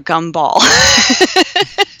a better gumball.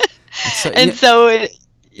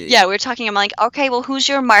 We were talking, I'm like, okay, well, who's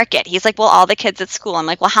your market? He's like, well, all the kids at school. I'm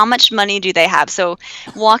like, well, how much money do they have? So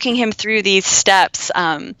walking him through these steps,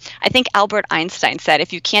 I think Albert Einstein said,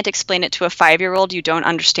 if you can't explain it to a 5-year-old, you don't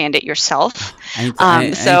understand it yourself.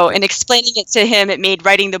 In explaining it to him, it made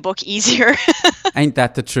writing the book easier. Ain't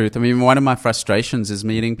that the truth? I mean, one of my frustrations is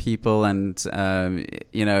meeting people and, at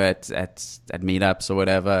meetups or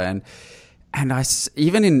whatever. And I,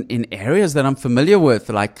 even in areas that I'm familiar with,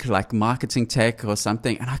 like marketing tech or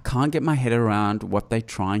something, and I can't get my head around what they're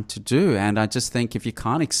trying to do. And I just think if you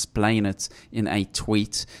can't explain it in a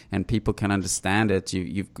tweet and people can understand it,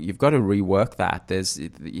 you've got to rework that. There's,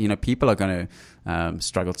 people are going to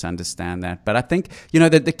struggle to understand that. But I think,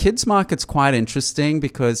 the kids market's quite interesting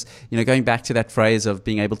because, going back to that phrase of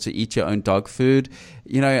being able to eat your own dog food,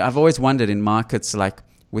 I've always wondered in markets like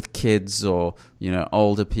with kids or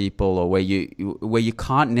older people, or where you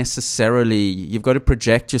can't necessarily, you've got to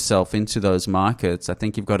project yourself into those markets. I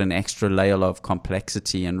think you've got an extra layer of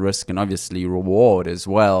complexity and risk and obviously reward as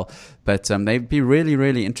well, but they'd be really,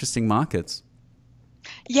 really interesting markets.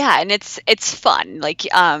 Yeah, and it's fun. Like,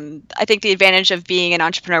 I think the advantage of being an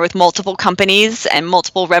entrepreneur with multiple companies and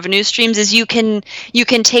multiple revenue streams is you can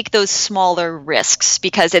take those smaller risks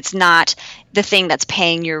because it's not the thing that's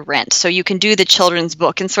paying your rent. So you can do the children's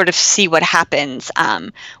book and sort of see what happens.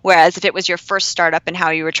 Whereas if it was your first startup and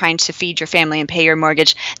how you were trying to feed your family and pay your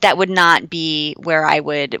mortgage, that would not be where I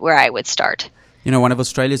would start. One of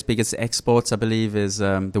Australia's biggest exports, I believe, is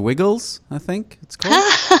the Wiggles, I think it's called.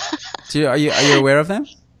 Are you aware of them?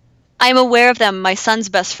 I'm aware of them. My son's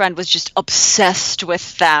best friend was just obsessed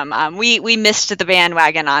with them. We missed the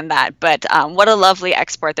bandwagon on that, but what a lovely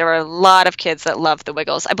export. There were a lot of kids that loved the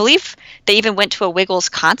Wiggles. I believe they even went to a Wiggles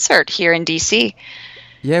concert here in DC.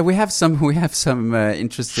 Yeah, we have some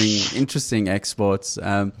interesting exports.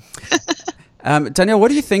 Danielle, what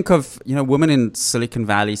do you think of women in Silicon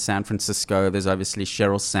Valley, San Francisco? There's obviously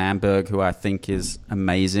Sheryl Sandberg, who I think is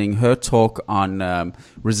amazing. Her talk on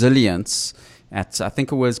resilience at, I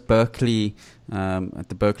think it was Berkeley, at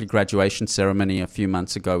the Berkeley graduation ceremony a few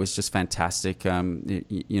months ago, was just fantastic.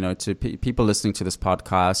 To people listening to this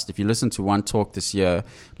podcast, if you listen to one talk this year,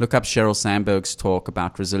 look up Sheryl Sandberg's talk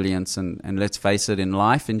about resilience, and let's face it, in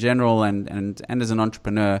life in general and as an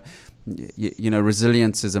entrepreneur,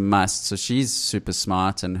 resilience is a must. So she's super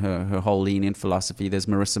smart, and her whole lean in philosophy. There's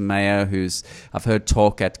Marissa Mayer, who's I've heard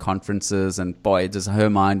talk at conferences, and boy, does her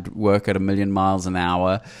mind work at 1,000,000 miles an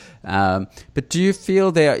hour. But do you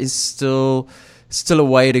feel there is still a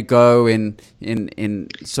way to go in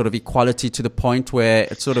sort of equality, to the point where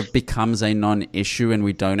it sort of becomes a non-issue and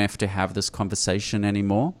we don't have to have this conversation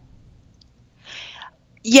anymore?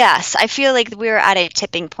 Yes, I feel like we're at a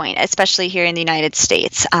tipping point, especially here in the United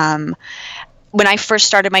States. When I first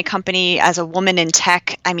started my company as a woman in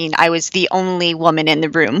tech, I mean, I was the only woman in the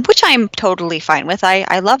room, which I'm totally fine with.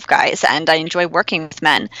 I love guys and I enjoy working with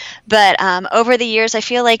men. But over the years, I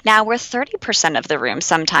feel like now we're 30% of the room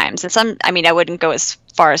sometimes. And I mean, I wouldn't go as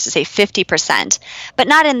far as to say 50%, but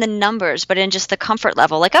not in the numbers, but in just the comfort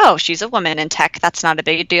level. Like, oh, she's a woman in tech. That's not a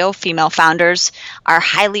big deal. Female founders are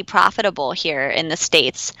highly profitable here in the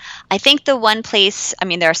States. I think the one place, I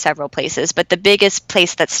mean, there are several places, but the biggest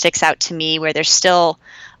place that sticks out to me where there's still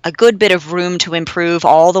a good bit of room to improve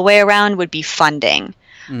all the way around would be funding.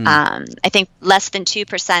 I think less than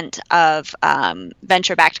 2% of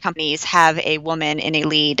venture-backed companies have a woman in a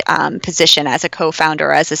lead position as a co-founder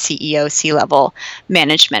or as a CEO, C-level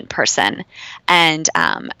management person. And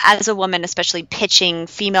as a woman, especially pitching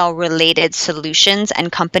female-related solutions and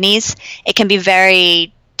companies, it can be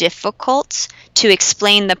very difficult to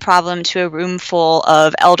explain the problem to a room full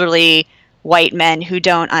of elderly white men who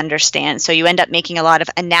don't understand. So you end up making a lot of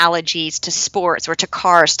analogies to sports or to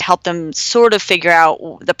cars to help them sort of figure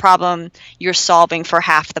out the problem you're solving for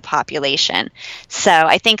half the population. So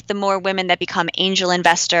I think the more women that become angel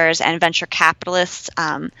investors and venture capitalists,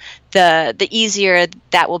 the easier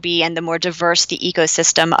that will be and the more diverse the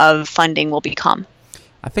ecosystem of funding will become.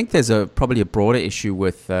 I think there's probably a broader issue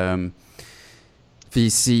with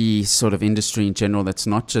VC sort of industry in general that's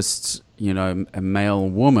not just a male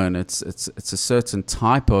woman. It's a certain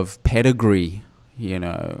type of pedigree,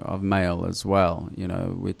 of male as well.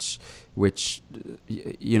 Which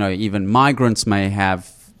even migrants may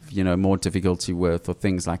have more difficulty with, or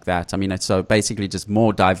things like that. I mean, it's so basically just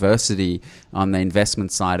more diversity on the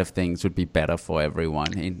investment side of things would be better for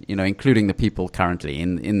everyone, including the people currently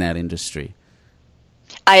in that industry.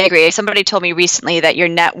 I agree. Somebody told me recently that your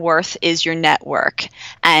net worth is your network.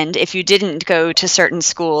 And if you didn't go to certain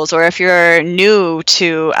schools, or if you're new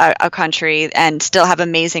to a country and still have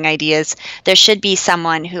amazing ideas, there should be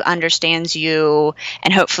someone who understands you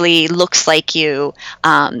and hopefully looks like you,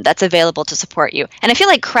 that's available to support you. And I feel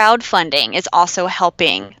like crowdfunding is also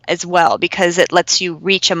helping as well, because it lets you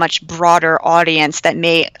reach a much broader audience that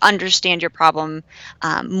may understand your problem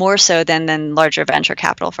more so than larger venture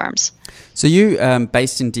capital firms. So you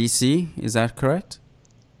based in DC, is that correct?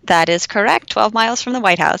 That is correct. 12 miles from the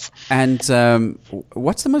White House. And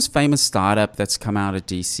what's the most famous startup that's come out of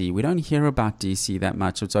DC? We don't hear about DC that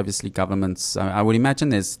much. It's obviously governments. I would imagine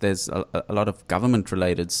there's a lot of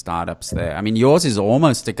government-related startups there. I mean, yours is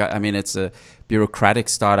almost it's a bureaucratic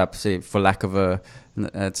startup, for lack of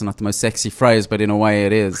it's not the most sexy phrase, but in a way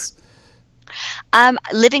it is.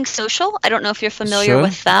 Living Social. I don't know if you're familiar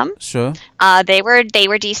with them. Sure. They were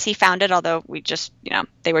DC founded, although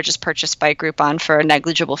they were just purchased by Groupon for a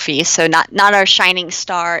negligible fee, so not our shining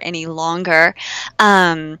star any longer.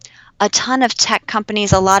 A ton of tech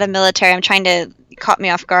companies, a lot of military. Caught me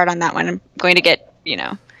off guard on that one. I'm going to get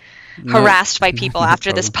harassed by people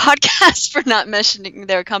after this podcast for not mentioning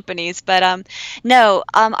their companies. But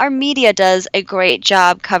our media does a great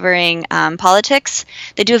job covering politics.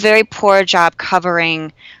 They do a very poor job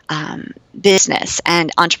covering business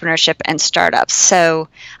and entrepreneurship and startups. So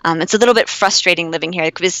it's a little bit frustrating living here,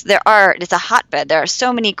 because it's a hotbed. There are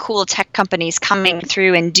so many cool tech companies coming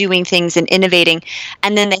through and doing things and innovating,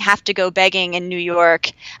 and then they have to go begging in New York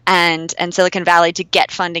and Silicon Valley to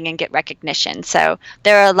get funding and get recognition. So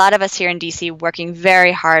there are a lot of us here in DC working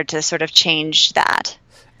very hard to sort of change that.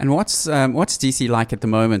 And what's DC like at the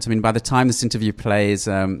moment? I mean, by the time this interview plays,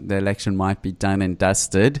 the election might be done and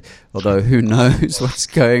dusted, although who knows what's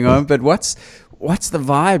going on. But what's the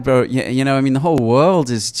vibe, bro? I mean, the whole world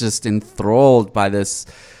is just enthralled by this.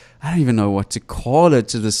 I don't even know what to call it.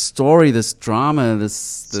 To this story, this drama, this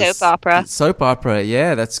soap opera. Soap opera,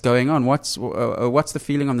 yeah, that's going on. What's the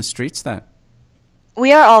feeling on the streets there?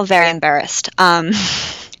 We are all very embarrassed.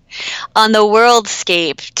 On the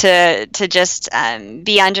worldscape, to just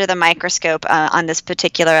be under the microscope on this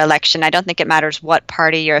particular election. I don't think it matters what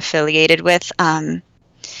party you're affiliated with.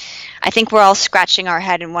 I think we're all scratching our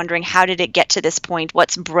head and wondering, how did it get to this point?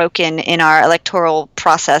 What's broken in our electoral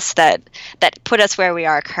process that put us where we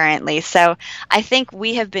are currently? So I think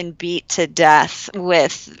we have been beat to death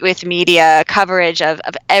with media coverage of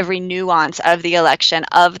every nuance of the election,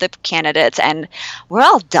 of the candidates, and we're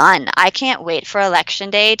all done. I can't wait for election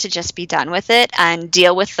day to just be done with it and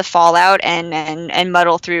deal with the fallout and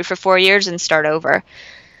muddle through for 4 years and start over.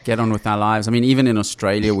 Get on with our lives. I mean, even in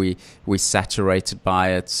Australia, we're saturated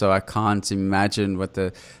by it. So I can't imagine what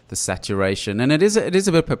the saturation. And it is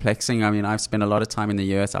a bit perplexing. I mean, I've spent a lot of time in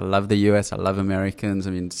the US. I love the US. I love Americans. I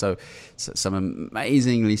mean, so some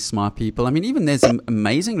amazingly smart people. I mean, even there's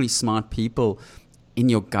amazingly smart people in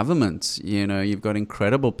your government. You've got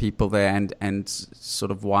incredible people there, and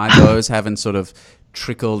sort of why those haven't sort of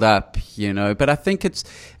trickled up. But I think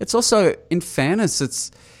it's also, in fairness,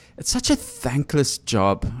 it's such a thankless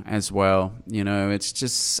job as well. It's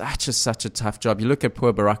just such a tough job. You look at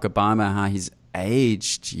poor Barack Obama, how he's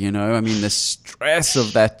aged, the stress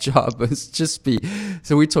of that job is just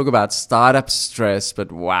so we talk about startup stress, but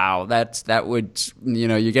wow, that would,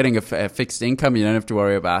 you're getting a fixed income, you don't have to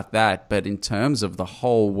worry about that. But in terms of the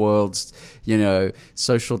whole world's,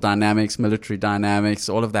 social dynamics, military dynamics,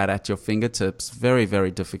 all of that at your fingertips, very,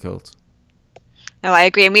 very difficult. No, I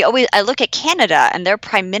agree. And I look at Canada and their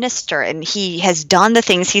prime minister, and he has done the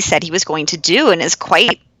things he said he was going to do and is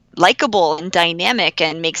quite likable and dynamic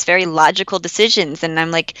and makes very logical decisions. And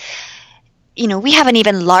I'm like, we have an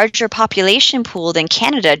even larger population pool than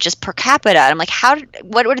Canada just per capita. I'm like,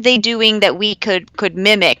 what are they doing that we could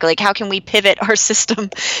mimic? Like, how can we pivot our system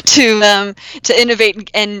to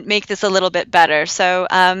innovate and make this a little bit better? So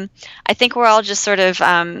I think we're all just sort of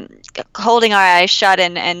holding our eyes shut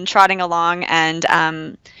and trotting along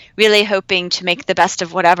and really hoping to make the best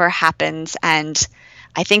of whatever happens. And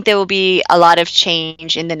I think there will be a lot of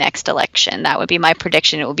change in the next election. That would be my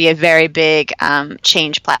prediction. It will be a very big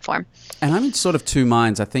change platform. And I'm in sort of two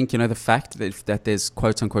minds. I think, the fact that there's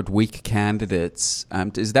quote unquote weak candidates,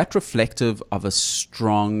 is that reflective of a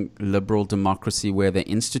strong liberal democracy where the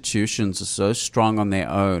institutions are so strong on their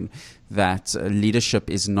own that leadership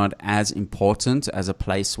is not as important as a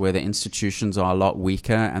place where the institutions are a lot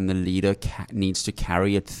weaker and the leader needs to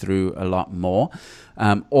carry it through a lot more?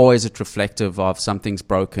 Or is it reflective of something's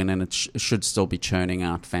broken and it should still be churning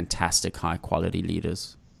out fantastic, high-quality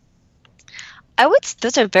leaders?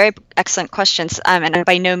 Those are very excellent questions, and I'm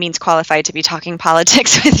by no means qualified to be talking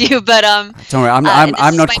politics with you. But don't worry,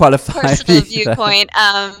 I'm not qualified. Personal viewpoint.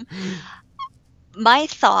 My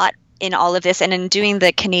thought in all of this, and in doing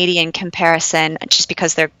the Canadian comparison, just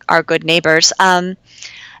because they're our good neighbors,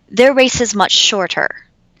 their race is much shorter.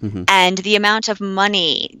 Mm-hmm. And the amount of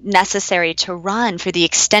money necessary to run for the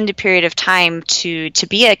extended period of time to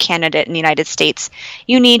be a candidate in the United States,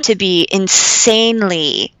 you need to be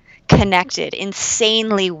insanely connected,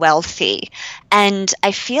 insanely wealthy. And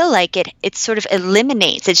I feel like it sort of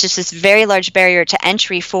eliminates, it's just this very large barrier to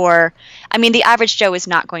entry for, the average Joe is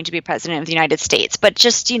not going to be president of the United States, but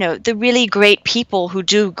just, the really great people who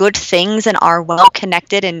do good things and are well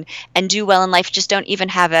connected and do well in life just don't even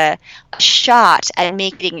have a shot at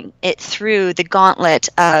making it through the gauntlet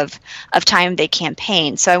of time they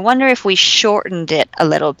campaign. So I wonder if we shortened it a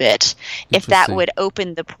little bit, if that would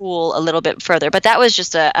open the pool a little bit further. But that was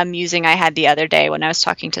just a musing I had the other day when I was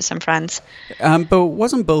talking to some friends. But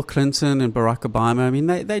wasn't Bill Clinton and Barack Obama,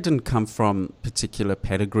 they didn't come from particular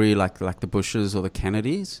pedigree like the Bushes or the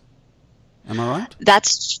Kennedys? Am I right?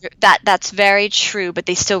 That's very true, but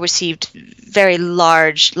they still received very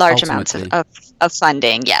large amounts of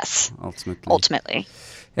funding, yes. Ultimately.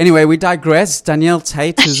 Anyway, we digress. Danielle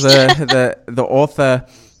Tate is the author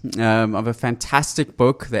of a fantastic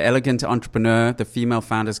book, The Elegant Entrepreneur, The Female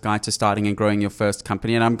Founder's Guide to Starting and Growing Your First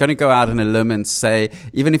Company. And I'm going to go out on a limb and say,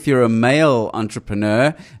 even if you're a male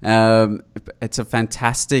entrepreneur, it's a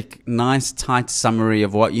fantastic, nice, tight summary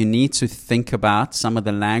of what you need to think about, some of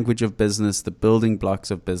the language of business, the building blocks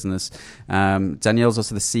of business. Danielle's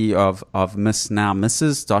also the CEO of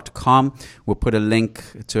MissNowMisses.com. We'll put a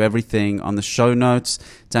link to everything on the show notes.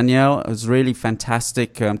 Danielle, it was really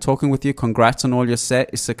fantastic talking with you. Congrats on all your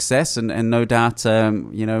success, and no doubt,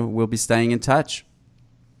 we'll be staying in touch.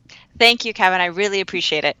 Thank you, Kevin. I really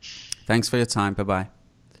appreciate it. Thanks for your time. Bye-bye.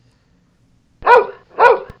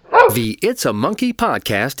 The It's a Monkey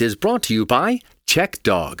podcast is brought to you by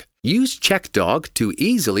CheckDog. Use CheckDog to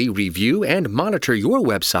easily review and monitor your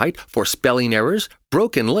website for spelling errors,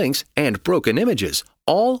 broken links, and broken images,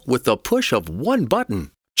 all with the push of one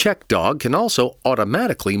button. CheckDog can also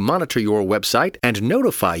automatically monitor your website and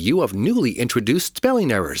notify you of newly introduced spelling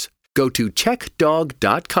errors. Go to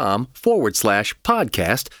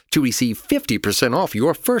checkdog.com/podcast to receive 50% off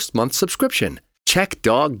your first month subscription.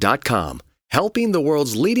 CheckDog.com, helping the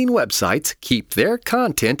world's leading websites keep their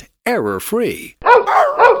content error-free.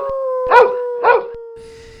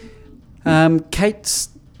 Kate,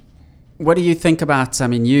 what do you think about,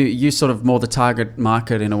 you sort of more the target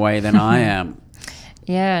market in a way than I am.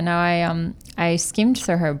 Yeah, no, I skimmed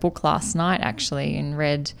through her book last night actually and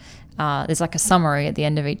read, there's like a summary at the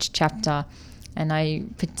end of each chapter, and I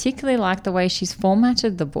particularly like the way she's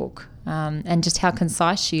formatted the book and just how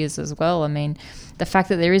concise she is as well. The fact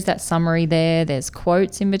that there is that summary there's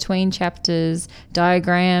quotes in between chapters,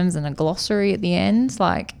 diagrams and a glossary at the end,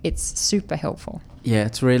 it's super helpful. Yeah,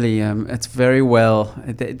 it's really, it's very well.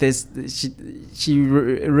 She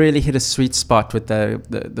really hit a sweet spot with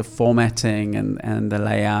the formatting and the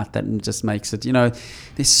layout that just makes it.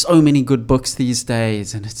 There's so many good books these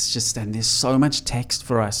days, and there's so much text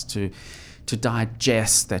for us to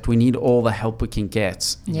digest that we need all the help we can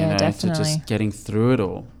get. Definitely. To just getting through it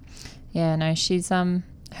all. Yeah, no, she's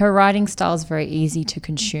her writing style is very easy to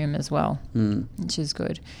consume as well, which is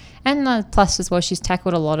good. And plus as well, she's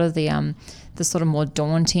tackled a lot of the sort of more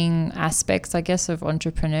daunting aspects, I guess, of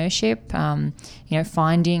entrepreneurship.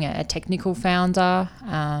 Finding a technical founder,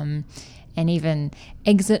 and even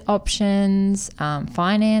exit options,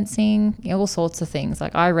 financing, all sorts of things.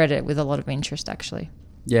 Like, I read it with a lot of interest, actually.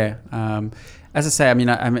 Yeah. As I say, I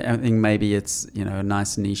think maybe it's a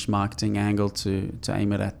nice niche marketing angle to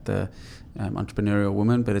aim it at the entrepreneurial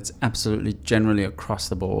woman, but it's absolutely generally across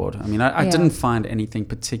the board. I didn't find anything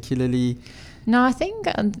particularly I think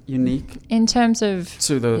unique in terms of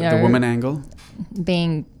to the woman angle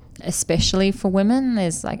being, especially for women.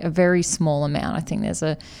 There's like a very small amount. I think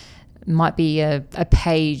might be a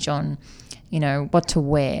page on what to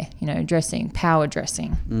wear, dressing, power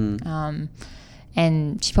dressing,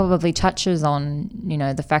 and she probably touches on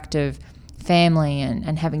the fact of family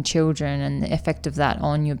and having children and the effect of that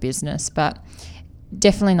on your business, but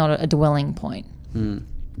definitely not a dwelling point.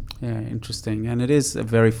 Yeah, interesting. And it is a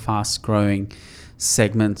very fast growing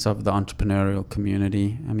segment of the entrepreneurial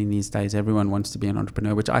community. These days everyone wants to be an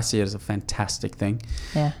entrepreneur, which I see as a fantastic thing.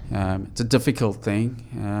 Yeah. It's a difficult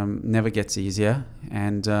thing, never gets easier.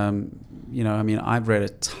 And I've read a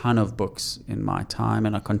ton of books in my time,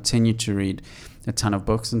 and I continue to read a ton of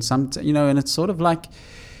books, and and it's sort of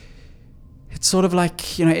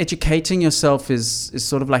like educating yourself is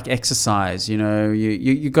sort of like exercise.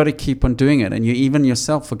 You got to keep on doing it, and you even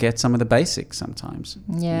yourself forget some of the basics sometimes.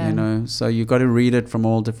 Yeah. So you got to read it from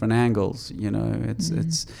all different angles.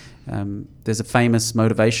 There's a famous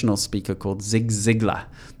motivational speaker called Zig Ziglar.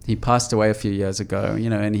 He passed away a few years ago.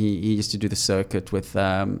 And he used to do the circuit with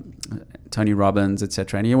Tony Robbins,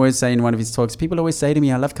 etc. And he always say in one of his talks, people always say to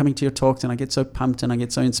me, I love coming to your talks and I get so pumped and I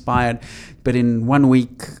get so inspired, but in 1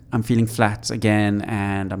 week I'm feeling flat again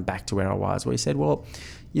and I'm back to where I was. Well, he said, well,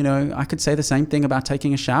 I could say the same thing about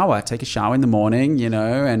taking a shower. Take a shower in the morning,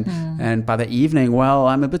 and by the evening, well,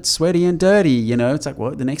 I'm a bit sweaty and dirty, It's like,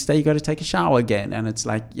 well, the next day you got to take a shower again. And it's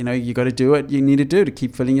like, you got to do what you need to do to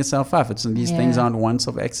keep filling yourself up. These things aren't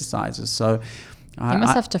once-off exercises. So you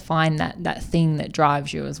must have to find that thing that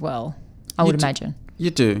drives you as well, I would imagine.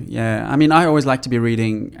 You do, yeah. I always like to be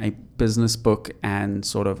reading a business book and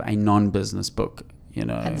sort of a non-business book.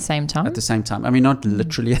 At the same time? At the same time. Not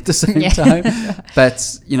literally at the same time, but,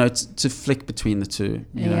 to flick between the two,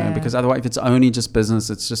 because otherwise if it's only just business,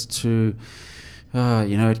 it's just too,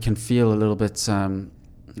 it can feel a little bit,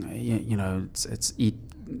 it's eat,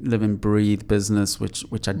 live and breathe business,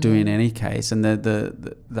 which I do in any case. And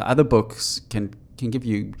the other books can give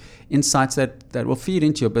you insights that will feed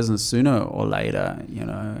into your business sooner or later,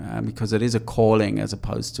 because it is a calling as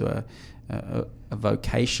opposed to a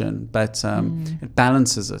vocation, but it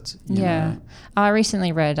balances it. You know? I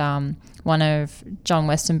recently read one of John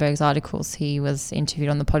Westenberg's articles. He was interviewed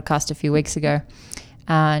on the podcast a few weeks ago,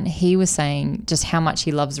 and he was saying just how much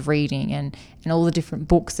he loves reading and all the different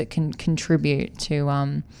books that can contribute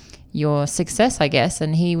to your success, I guess.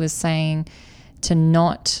 And he was saying to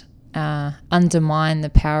not undermine the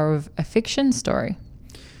power of a fiction story.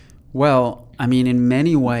 Well, in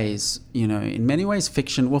many ways,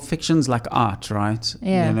 fiction's like art, right?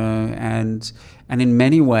 Yeah. And in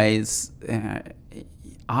many ways,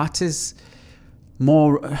 art is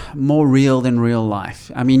more real than real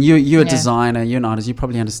life. You're a designer, you're an artist, you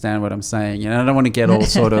probably understand what I'm saying. I don't want to get all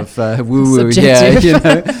sort of woo-woo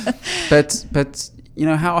here, But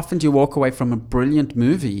how often do you walk away from a brilliant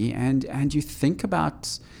movie and you think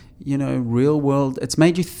about real world, it's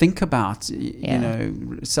made you think about,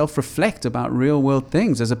 self-reflect about real world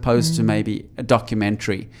things as opposed to maybe a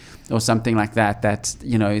documentary or something like that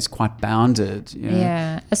is quite bounded.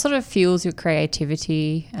 Yeah, it sort of fuels your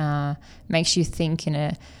creativity, makes you think in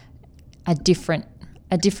a different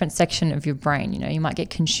section of your brain. You might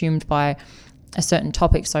get consumed by a certain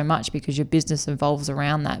topic so much because your business evolves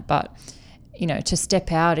around that, but to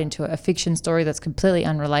step out into a fiction story that's completely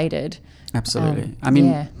unrelated. Absolutely.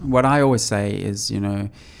 What I always say is,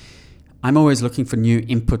 I'm always looking for new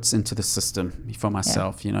inputs into the system for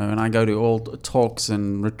myself, and I go to all talks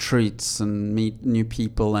and retreats and meet new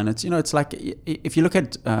people. And it's, it's like if you look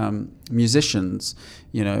at musicians,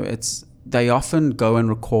 they often go and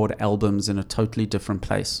record albums in a totally different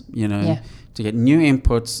place, to get new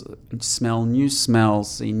inputs, smell new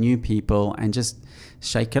smells, see new people, and just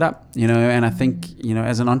shake it up, and I think,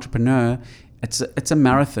 as an entrepreneur, it's a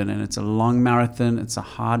marathon, and it's a long marathon. It's a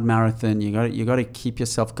hard marathon. You got to keep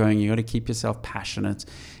yourself going. You got to keep yourself passionate,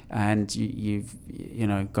 and you've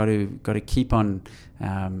got to keep on,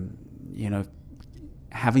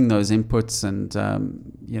 having those inputs, and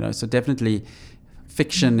so definitely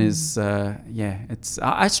fiction is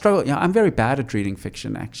I struggle. I'm very bad at reading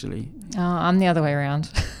fiction, actually. I'm the other way around.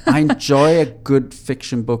 I enjoy a good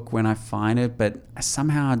fiction book when I find it, but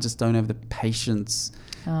somehow I just don't have the patience.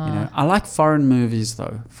 I like foreign movies,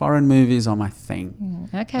 though. Foreign movies are my thing.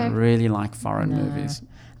 Okay. I really like foreign movies.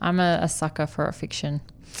 I'm a sucker for a fiction.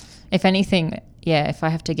 If anything, if I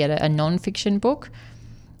have to get a non-fiction book,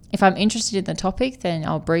 if I'm interested in the topic, then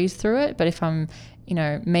I'll breeze through it. But if I'm,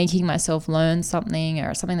 making myself learn something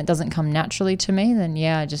or something that doesn't come naturally to me, then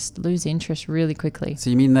I just lose interest really quickly. So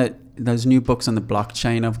you mean that those new books on the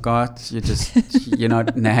blockchain I've got, you're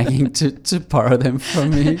not nagging to borrow them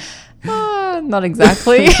from me? Not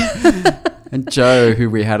exactly. And Joe, who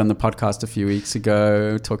we had on the podcast a few weeks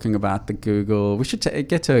ago, talking about the Google, we should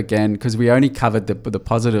get to again, because we only covered the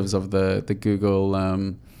positives of the Google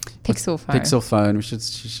Pixel phone.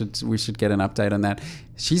 We should get an update on that.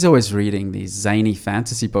 She's always reading these zany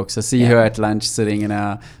fantasy books. I see her at lunch sitting in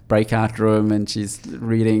our breakout room, and she's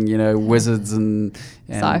reading, wizards and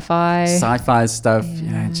sci-fi stuff.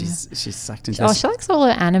 And she's sucked into. She likes all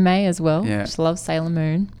the anime as well. Yeah. She loves Sailor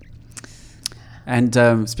Moon.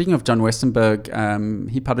 And speaking of John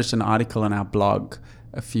Westenberg, he published an article on our blog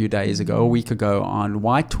a week ago, on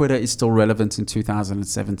why Twitter is still relevant in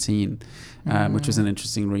 2017, which was an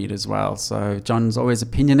interesting read as well. So John's always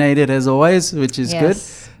opinionated, as always, which is good.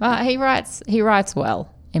 Well, he writes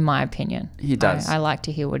well, in my opinion. He does. I like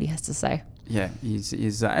to hear what he has to say. Yeah, he's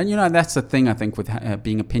and that's the thing, I think, with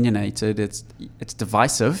being opinionated. It's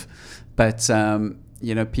divisive, but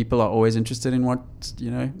people are always interested in what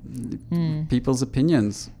people's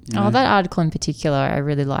opinions. That article in particular, I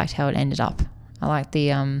really liked how it ended up. I like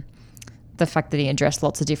the fact that he addressed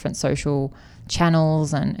lots of different social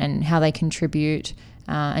channels and how they contribute,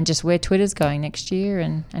 and just where Twitter's going next year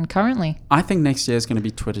and currently. I think next year is going to be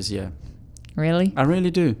Twitter's year. Really? I really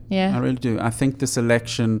do. Yeah. I really do. I think this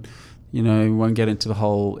election, we won't get into the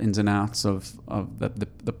whole ins and outs of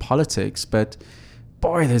the politics, but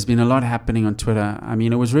boy, there's been a lot happening on Twitter. I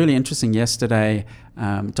mean, it was really interesting yesterday.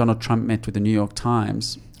 Donald Trump met with the New York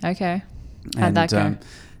Times. Okay. How'd that go?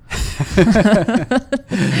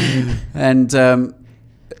 And a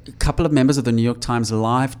couple of members of the New York Times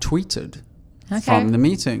live tweeted from the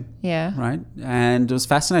meeting. Yeah. Right? And it was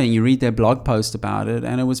fascinating. You read their blog post about it,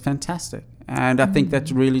 and it was fantastic. And I think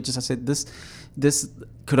that's really just, I said, this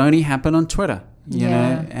could only happen on Twitter. You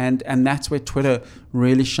know, and that's where Twitter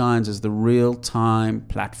really shines, as the real-time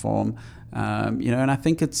platform. And I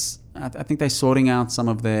think I think they're sorting out some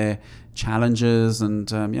of their challenges,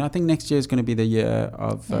 and I think next year is going to be the year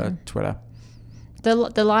of Twitter. The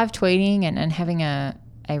live tweeting and having a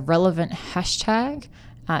relevant hashtag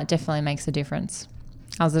definitely makes a difference.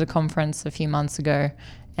 I was at a conference a few months ago,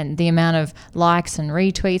 and the amount of likes and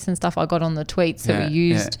retweets and stuff I got on the tweets that we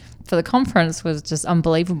used for the conference was just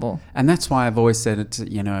unbelievable. And that's why I've always said it,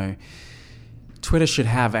 Twitter should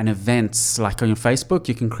have an event, like on your Facebook,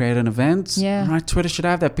 you can create an event. Yeah. Right? Twitter should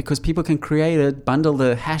have that, because people can create it, bundle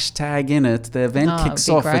the hashtag in it, the event kicks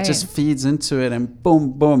off, it just feeds into it, and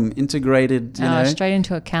boom, boom, integrated, straight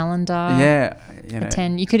into a calendar. Yeah.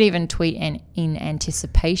 You could even tweet in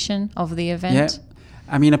anticipation of the event. Yeah.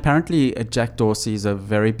 I mean, apparently Jack Dorsey is a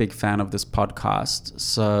very big fan of this podcast.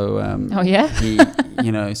 So, he,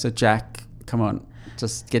 so Jack, come on,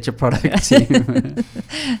 just get your product team.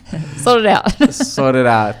 Sort it out. Sort it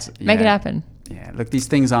out. Make it happen. Yeah. Look, these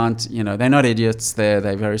things aren't, they're not idiots. They're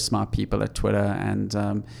very smart people at Twitter. And,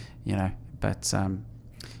 the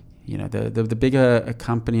bigger a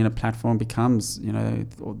company and a platform becomes,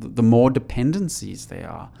 the more dependencies there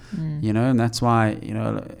are, and that's why,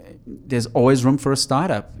 there's always room for a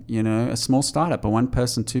startup, a small startup, a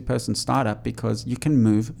 1-person, 2-person startup, because you can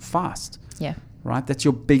move fast. Yeah. Right? That's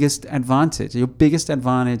your biggest advantage. Your biggest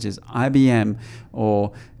advantage is IBM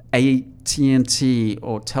or AT&T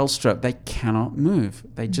or Telstra. They cannot move.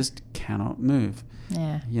 They just cannot move.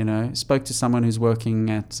 Yeah. Spoke to someone who's working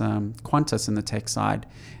at Qantas in the tech side,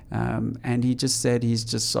 and he just said he's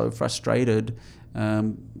just so frustrated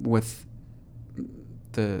with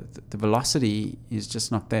the velocity is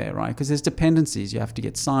just not there, right? Because there's dependencies. You have to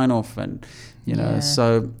get sign off, and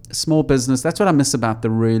so small business. That's what I miss about the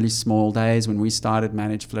really small days when we started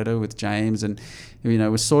Manage Flitter with James, and it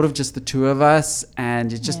was sort of just the two of us,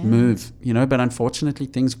 and it just move, But unfortunately,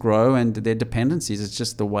 things grow, and their dependencies. It's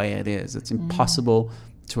just the way it is. It's impossible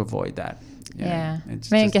to avoid that. Yeah.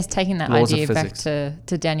 It's I mean, I just guess taking that laws of idea back physics.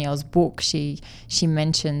 to Danielle's book, she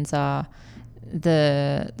mentions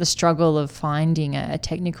the struggle of finding a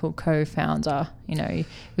technical co-founder. You know,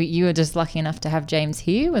 you were just lucky enough to have James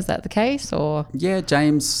here. Was that the case, or? Yeah,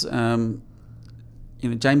 James.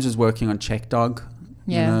 James was working on CheckDog.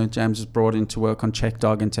 Yeah. James was brought in to work on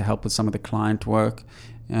CheckDog and to help with some of the client work.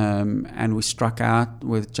 And we struck out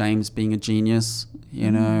with James being a genius,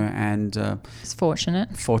 and It's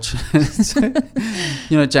fortunate. fortunate.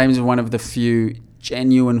 James is one of the few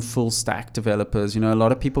genuine full stack developers. A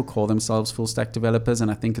lot of people call themselves full stack developers, and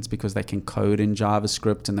I think it's because they can code in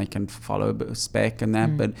JavaScript and they can follow a spec and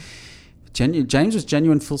that. But James was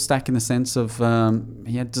genuine full stack in the sense of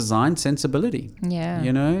he had design sensibility. Yeah.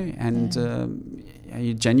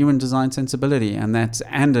 A genuine design sensibility, and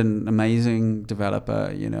an amazing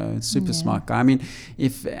developer, super smart guy. I mean,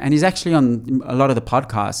 and he's actually on a lot of the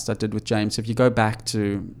podcasts I did with James. If you go back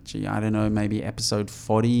to, I don't know, maybe episode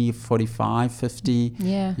 40, 45, 50,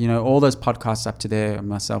 all those podcasts up to there,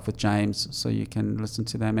 myself with James, so you can listen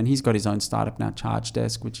to them. And he's got his own startup now,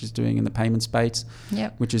 ChargeDesk, which is doing in the payment space,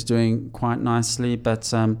 which is doing quite nicely. But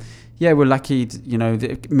we're lucky,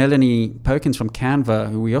 Melanie Perkins from Canva,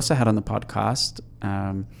 who we also had on the podcast,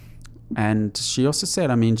 and she also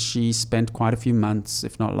said, she spent quite a few months,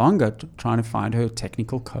 if not longer, trying to find her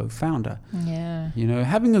technical co-founder. Yeah.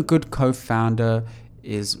 Having a good co-founder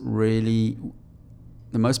is really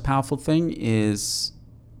the most powerful thing. Is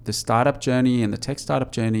the startup journey and the tech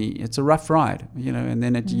startup journey. It's a rough ride, and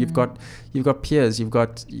then you've got peers,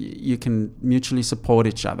 you can mutually support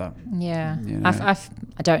each other. Yeah.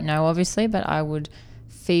 I don't know, obviously, but I would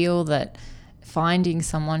feel that finding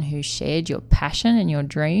someone who shared your passion and your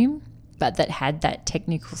dream, but that had that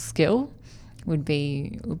technical skill, would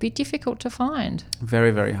be difficult to find.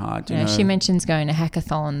 Very, very hard. She mentions going to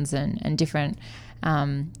hackathons and different,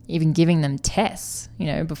 even giving them tests,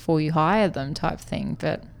 before you hire them type thing.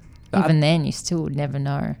 But even then, you still would never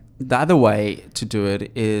know. The other way to do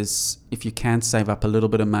it is, if you can save up a little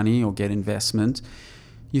bit of money or get investment,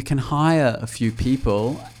 you can hire a few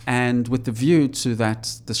people, and with the view to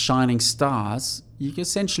that, the shining stars, you can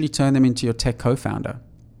essentially turn them into your tech co-founder.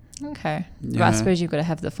 Okay. But I suppose you've got to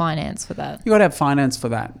have the finance for that. You've got to have finance for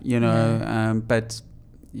that, but,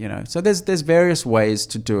 so there's various ways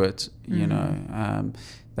to do it,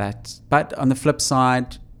 but on the flip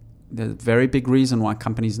side, the very big reason why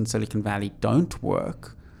companies in Silicon Valley don't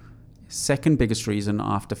work, second biggest reason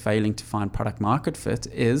after failing to find product market fit,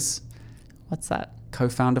 is... What's that?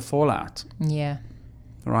 Co-founder fallout. Yeah.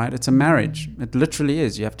 Right? It's a marriage. It literally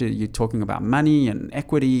is. You're talking about money and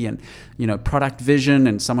equity and, product vision,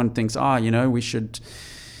 and someone thinks, we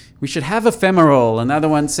should have ephemeral. Another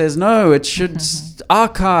one says, no, it should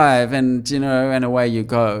archive, and away you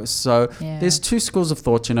go. So there's two schools of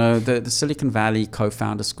thought, the Silicon Valley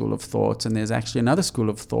co-founder school of thought, and there's actually another school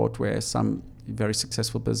of thought where some very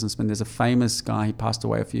successful businessman. There's a famous guy, he passed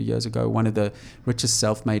away a few years ago, one of the richest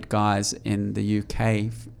self-made guys in the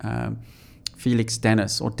UK, Felix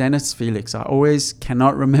Dennis, or Dennis Felix. I always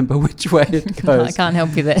cannot remember which way it goes. I can't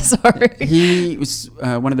help you there, sorry. He was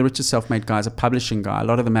one of the richest self-made guys, a publishing guy. A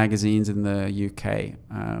lot of the magazines in the UK,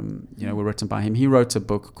 were written by him. He wrote a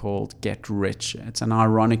book called Get Rich. It's an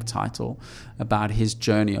ironic title about his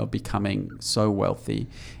journey of becoming so wealthy.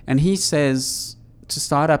 And he says, to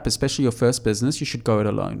start up, especially your first business, you should go it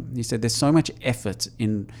alone. He said there's so much effort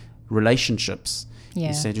in relationships. Yeah.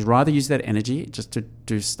 He said you'd rather use that energy just to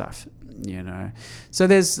do stuff, So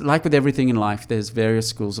there's, like with everything in life, there's various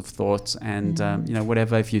schools of thought, and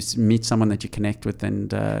whatever. If you meet someone that you connect with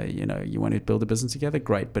and you want to build a business together,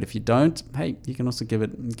 great. But if you don't, hey, you can also give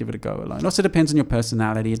it a go alone. It also depends on your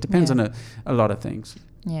personality. It depends on a lot of things.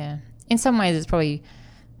 Yeah. In some ways, it's probably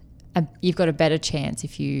you've got a better chance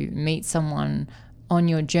if you meet someone on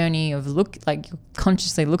your journey of you're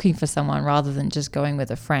consciously looking for someone rather than just going with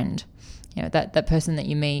a friend. That person that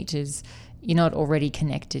you meet you're not already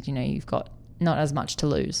connected. You've got not as much to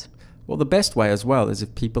lose. Well, the best way as well is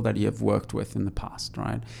if people that you have worked with in the past,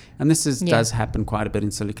 right? And this does happen quite a bit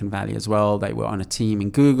in Silicon Valley as well. They were on a team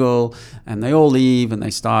in Google, and they all leave and they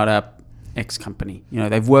start up X company.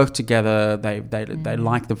 They've worked together. They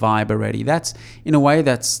like the vibe already. That's, in a way,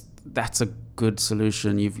 that's a good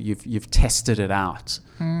solution. You've tested it out.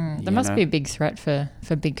 That must be a big threat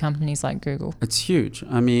for big companies like Google. It's huge.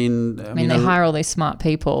 I mean, they hire all these smart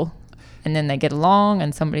people, and then they get along,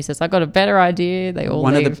 and somebody says, "I got a better idea." They all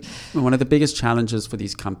leave. One of the biggest challenges for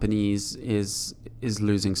these companies is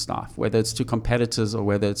losing staff, whether it's to competitors or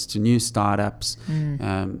whether it's to new startups.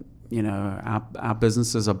 Our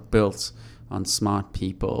businesses are built on smart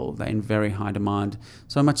people. They're in very high demand.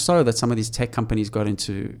 So much so that some of these tech companies got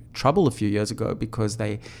into trouble a few years ago because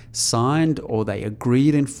they signed or they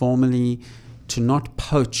agreed informally to not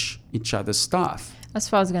poach each other's stuff. That's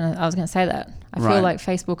what I was gonna say that. I Right. feel like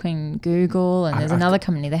Facebook and Google and there's another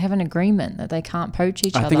company, they have an agreement that they can't poach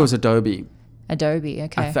each other. I think it was Adobe. Adobe,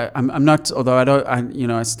 okay. I'm not, although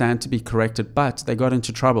I stand to be corrected, but they got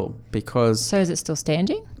into trouble because So is it still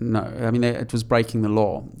standing? no, I mean it was breaking the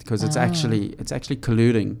law because it's actually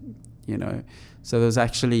colluding, So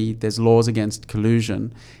there's laws against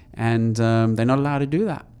collusion, and they're not allowed to do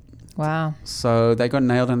that. Wow. So they got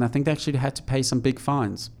nailed, and I think they actually had to pay some big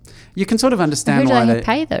fines. You can sort of So understand who do why they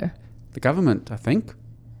pay though? the government, I think.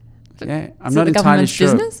 Yeah, I'm Is it not the entirely government's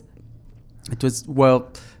sure. business? It was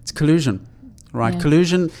it's collusion, right? Yeah.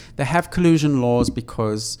 Collusion. They have collusion laws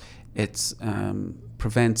because it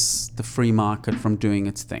prevents the free market from doing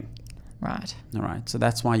its thing. Right. All right, so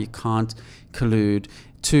that's why you can't collude.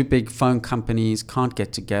 Two big phone companies can't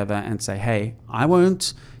get together and say, "Hey, I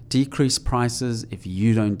won't decrease prices if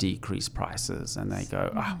you don't decrease prices," and they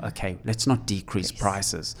go, "Okay, let's not decrease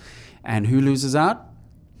prices." And who loses out?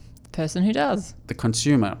 The person who does. The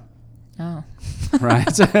consumer. Oh.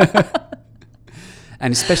 Right.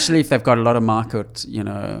 And especially if they've got a lot of market,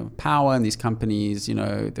 power in these companies,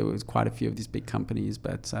 there was quite a few of these big companies,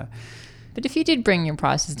 but But if you did bring your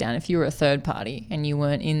prices down, if you were a third party and you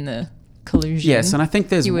weren't in the collusion, yes, and I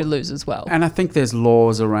think you would lose as well. And I think there's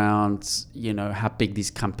laws around, how big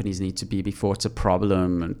these companies need to be before it's a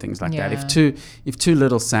problem and things like that. Yeah. If two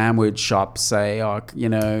little sandwich shops say,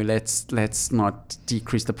 let's not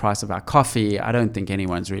decrease the price of our coffee, I don't think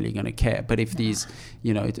anyone's really going to care. But if these,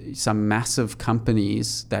 some massive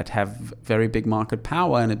companies that have very big market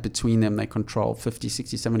power and between them they control 50,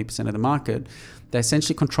 60, 70% of the market, they're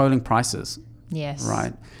essentially controlling prices. Yes.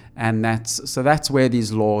 Right. And that's where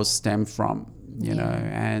these laws stem from,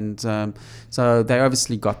 and so they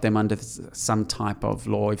obviously got them under some type of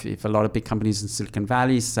law. If a lot of big companies in Silicon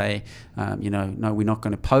Valley say, no, we're not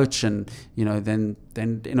going to poach, and then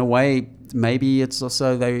in a way maybe it's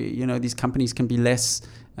also these companies can be less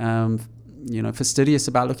fastidious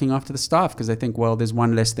about looking after the staff because they think, well, there's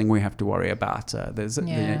one less thing we have to worry about.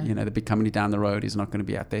 The big company down the road is not going to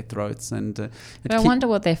be at their throats. And but I wonder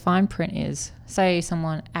what their fine print is. Say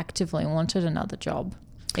someone actively wanted another job.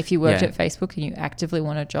 If you worked at Facebook and you actively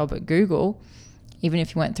want a job at Google, even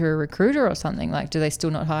if you went through a recruiter or something, do they still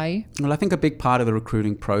not hire you? Well, I think a big part of the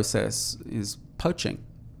recruiting process is poaching.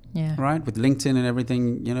 Yeah. Right? With LinkedIn and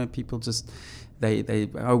everything, people just...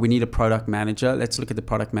 we need a product manager. Let's look at the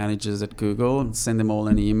product managers at Google and send them all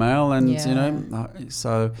an email. And,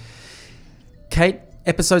 so Kate,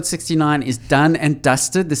 episode 69 is done and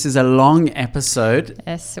dusted. This is a long episode.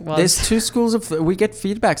 Yes, it was. There's two schools we get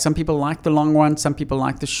feedback. Some people like the long ones. Some people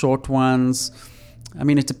like the short ones. I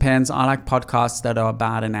mean, it depends. I like podcasts that are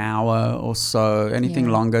about an hour or so. Anything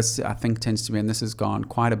longer, I think, tends to be, and this has gone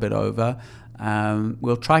quite a bit over.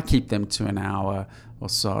 We'll try keep them to an hour or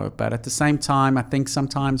so. But at the same time, I think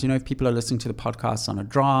sometimes, if people are listening to the podcast on a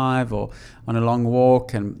drive or on a long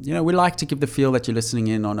walk, and, we like to give the feel that you're listening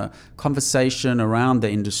in on a conversation around the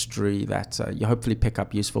industry that you hopefully pick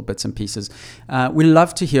up useful bits and pieces. We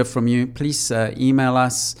love to hear from you. Please email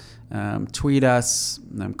us, tweet us,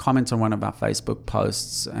 comment on one of our Facebook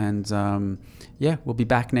posts, and we'll be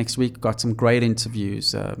back next week. Got some great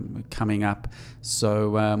interviews coming up.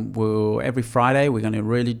 So every Friday, we're going to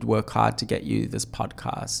really work hard to get you this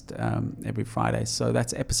podcast every Friday. So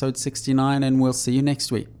that's episode 69, and we'll see you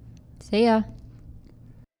next week. See ya.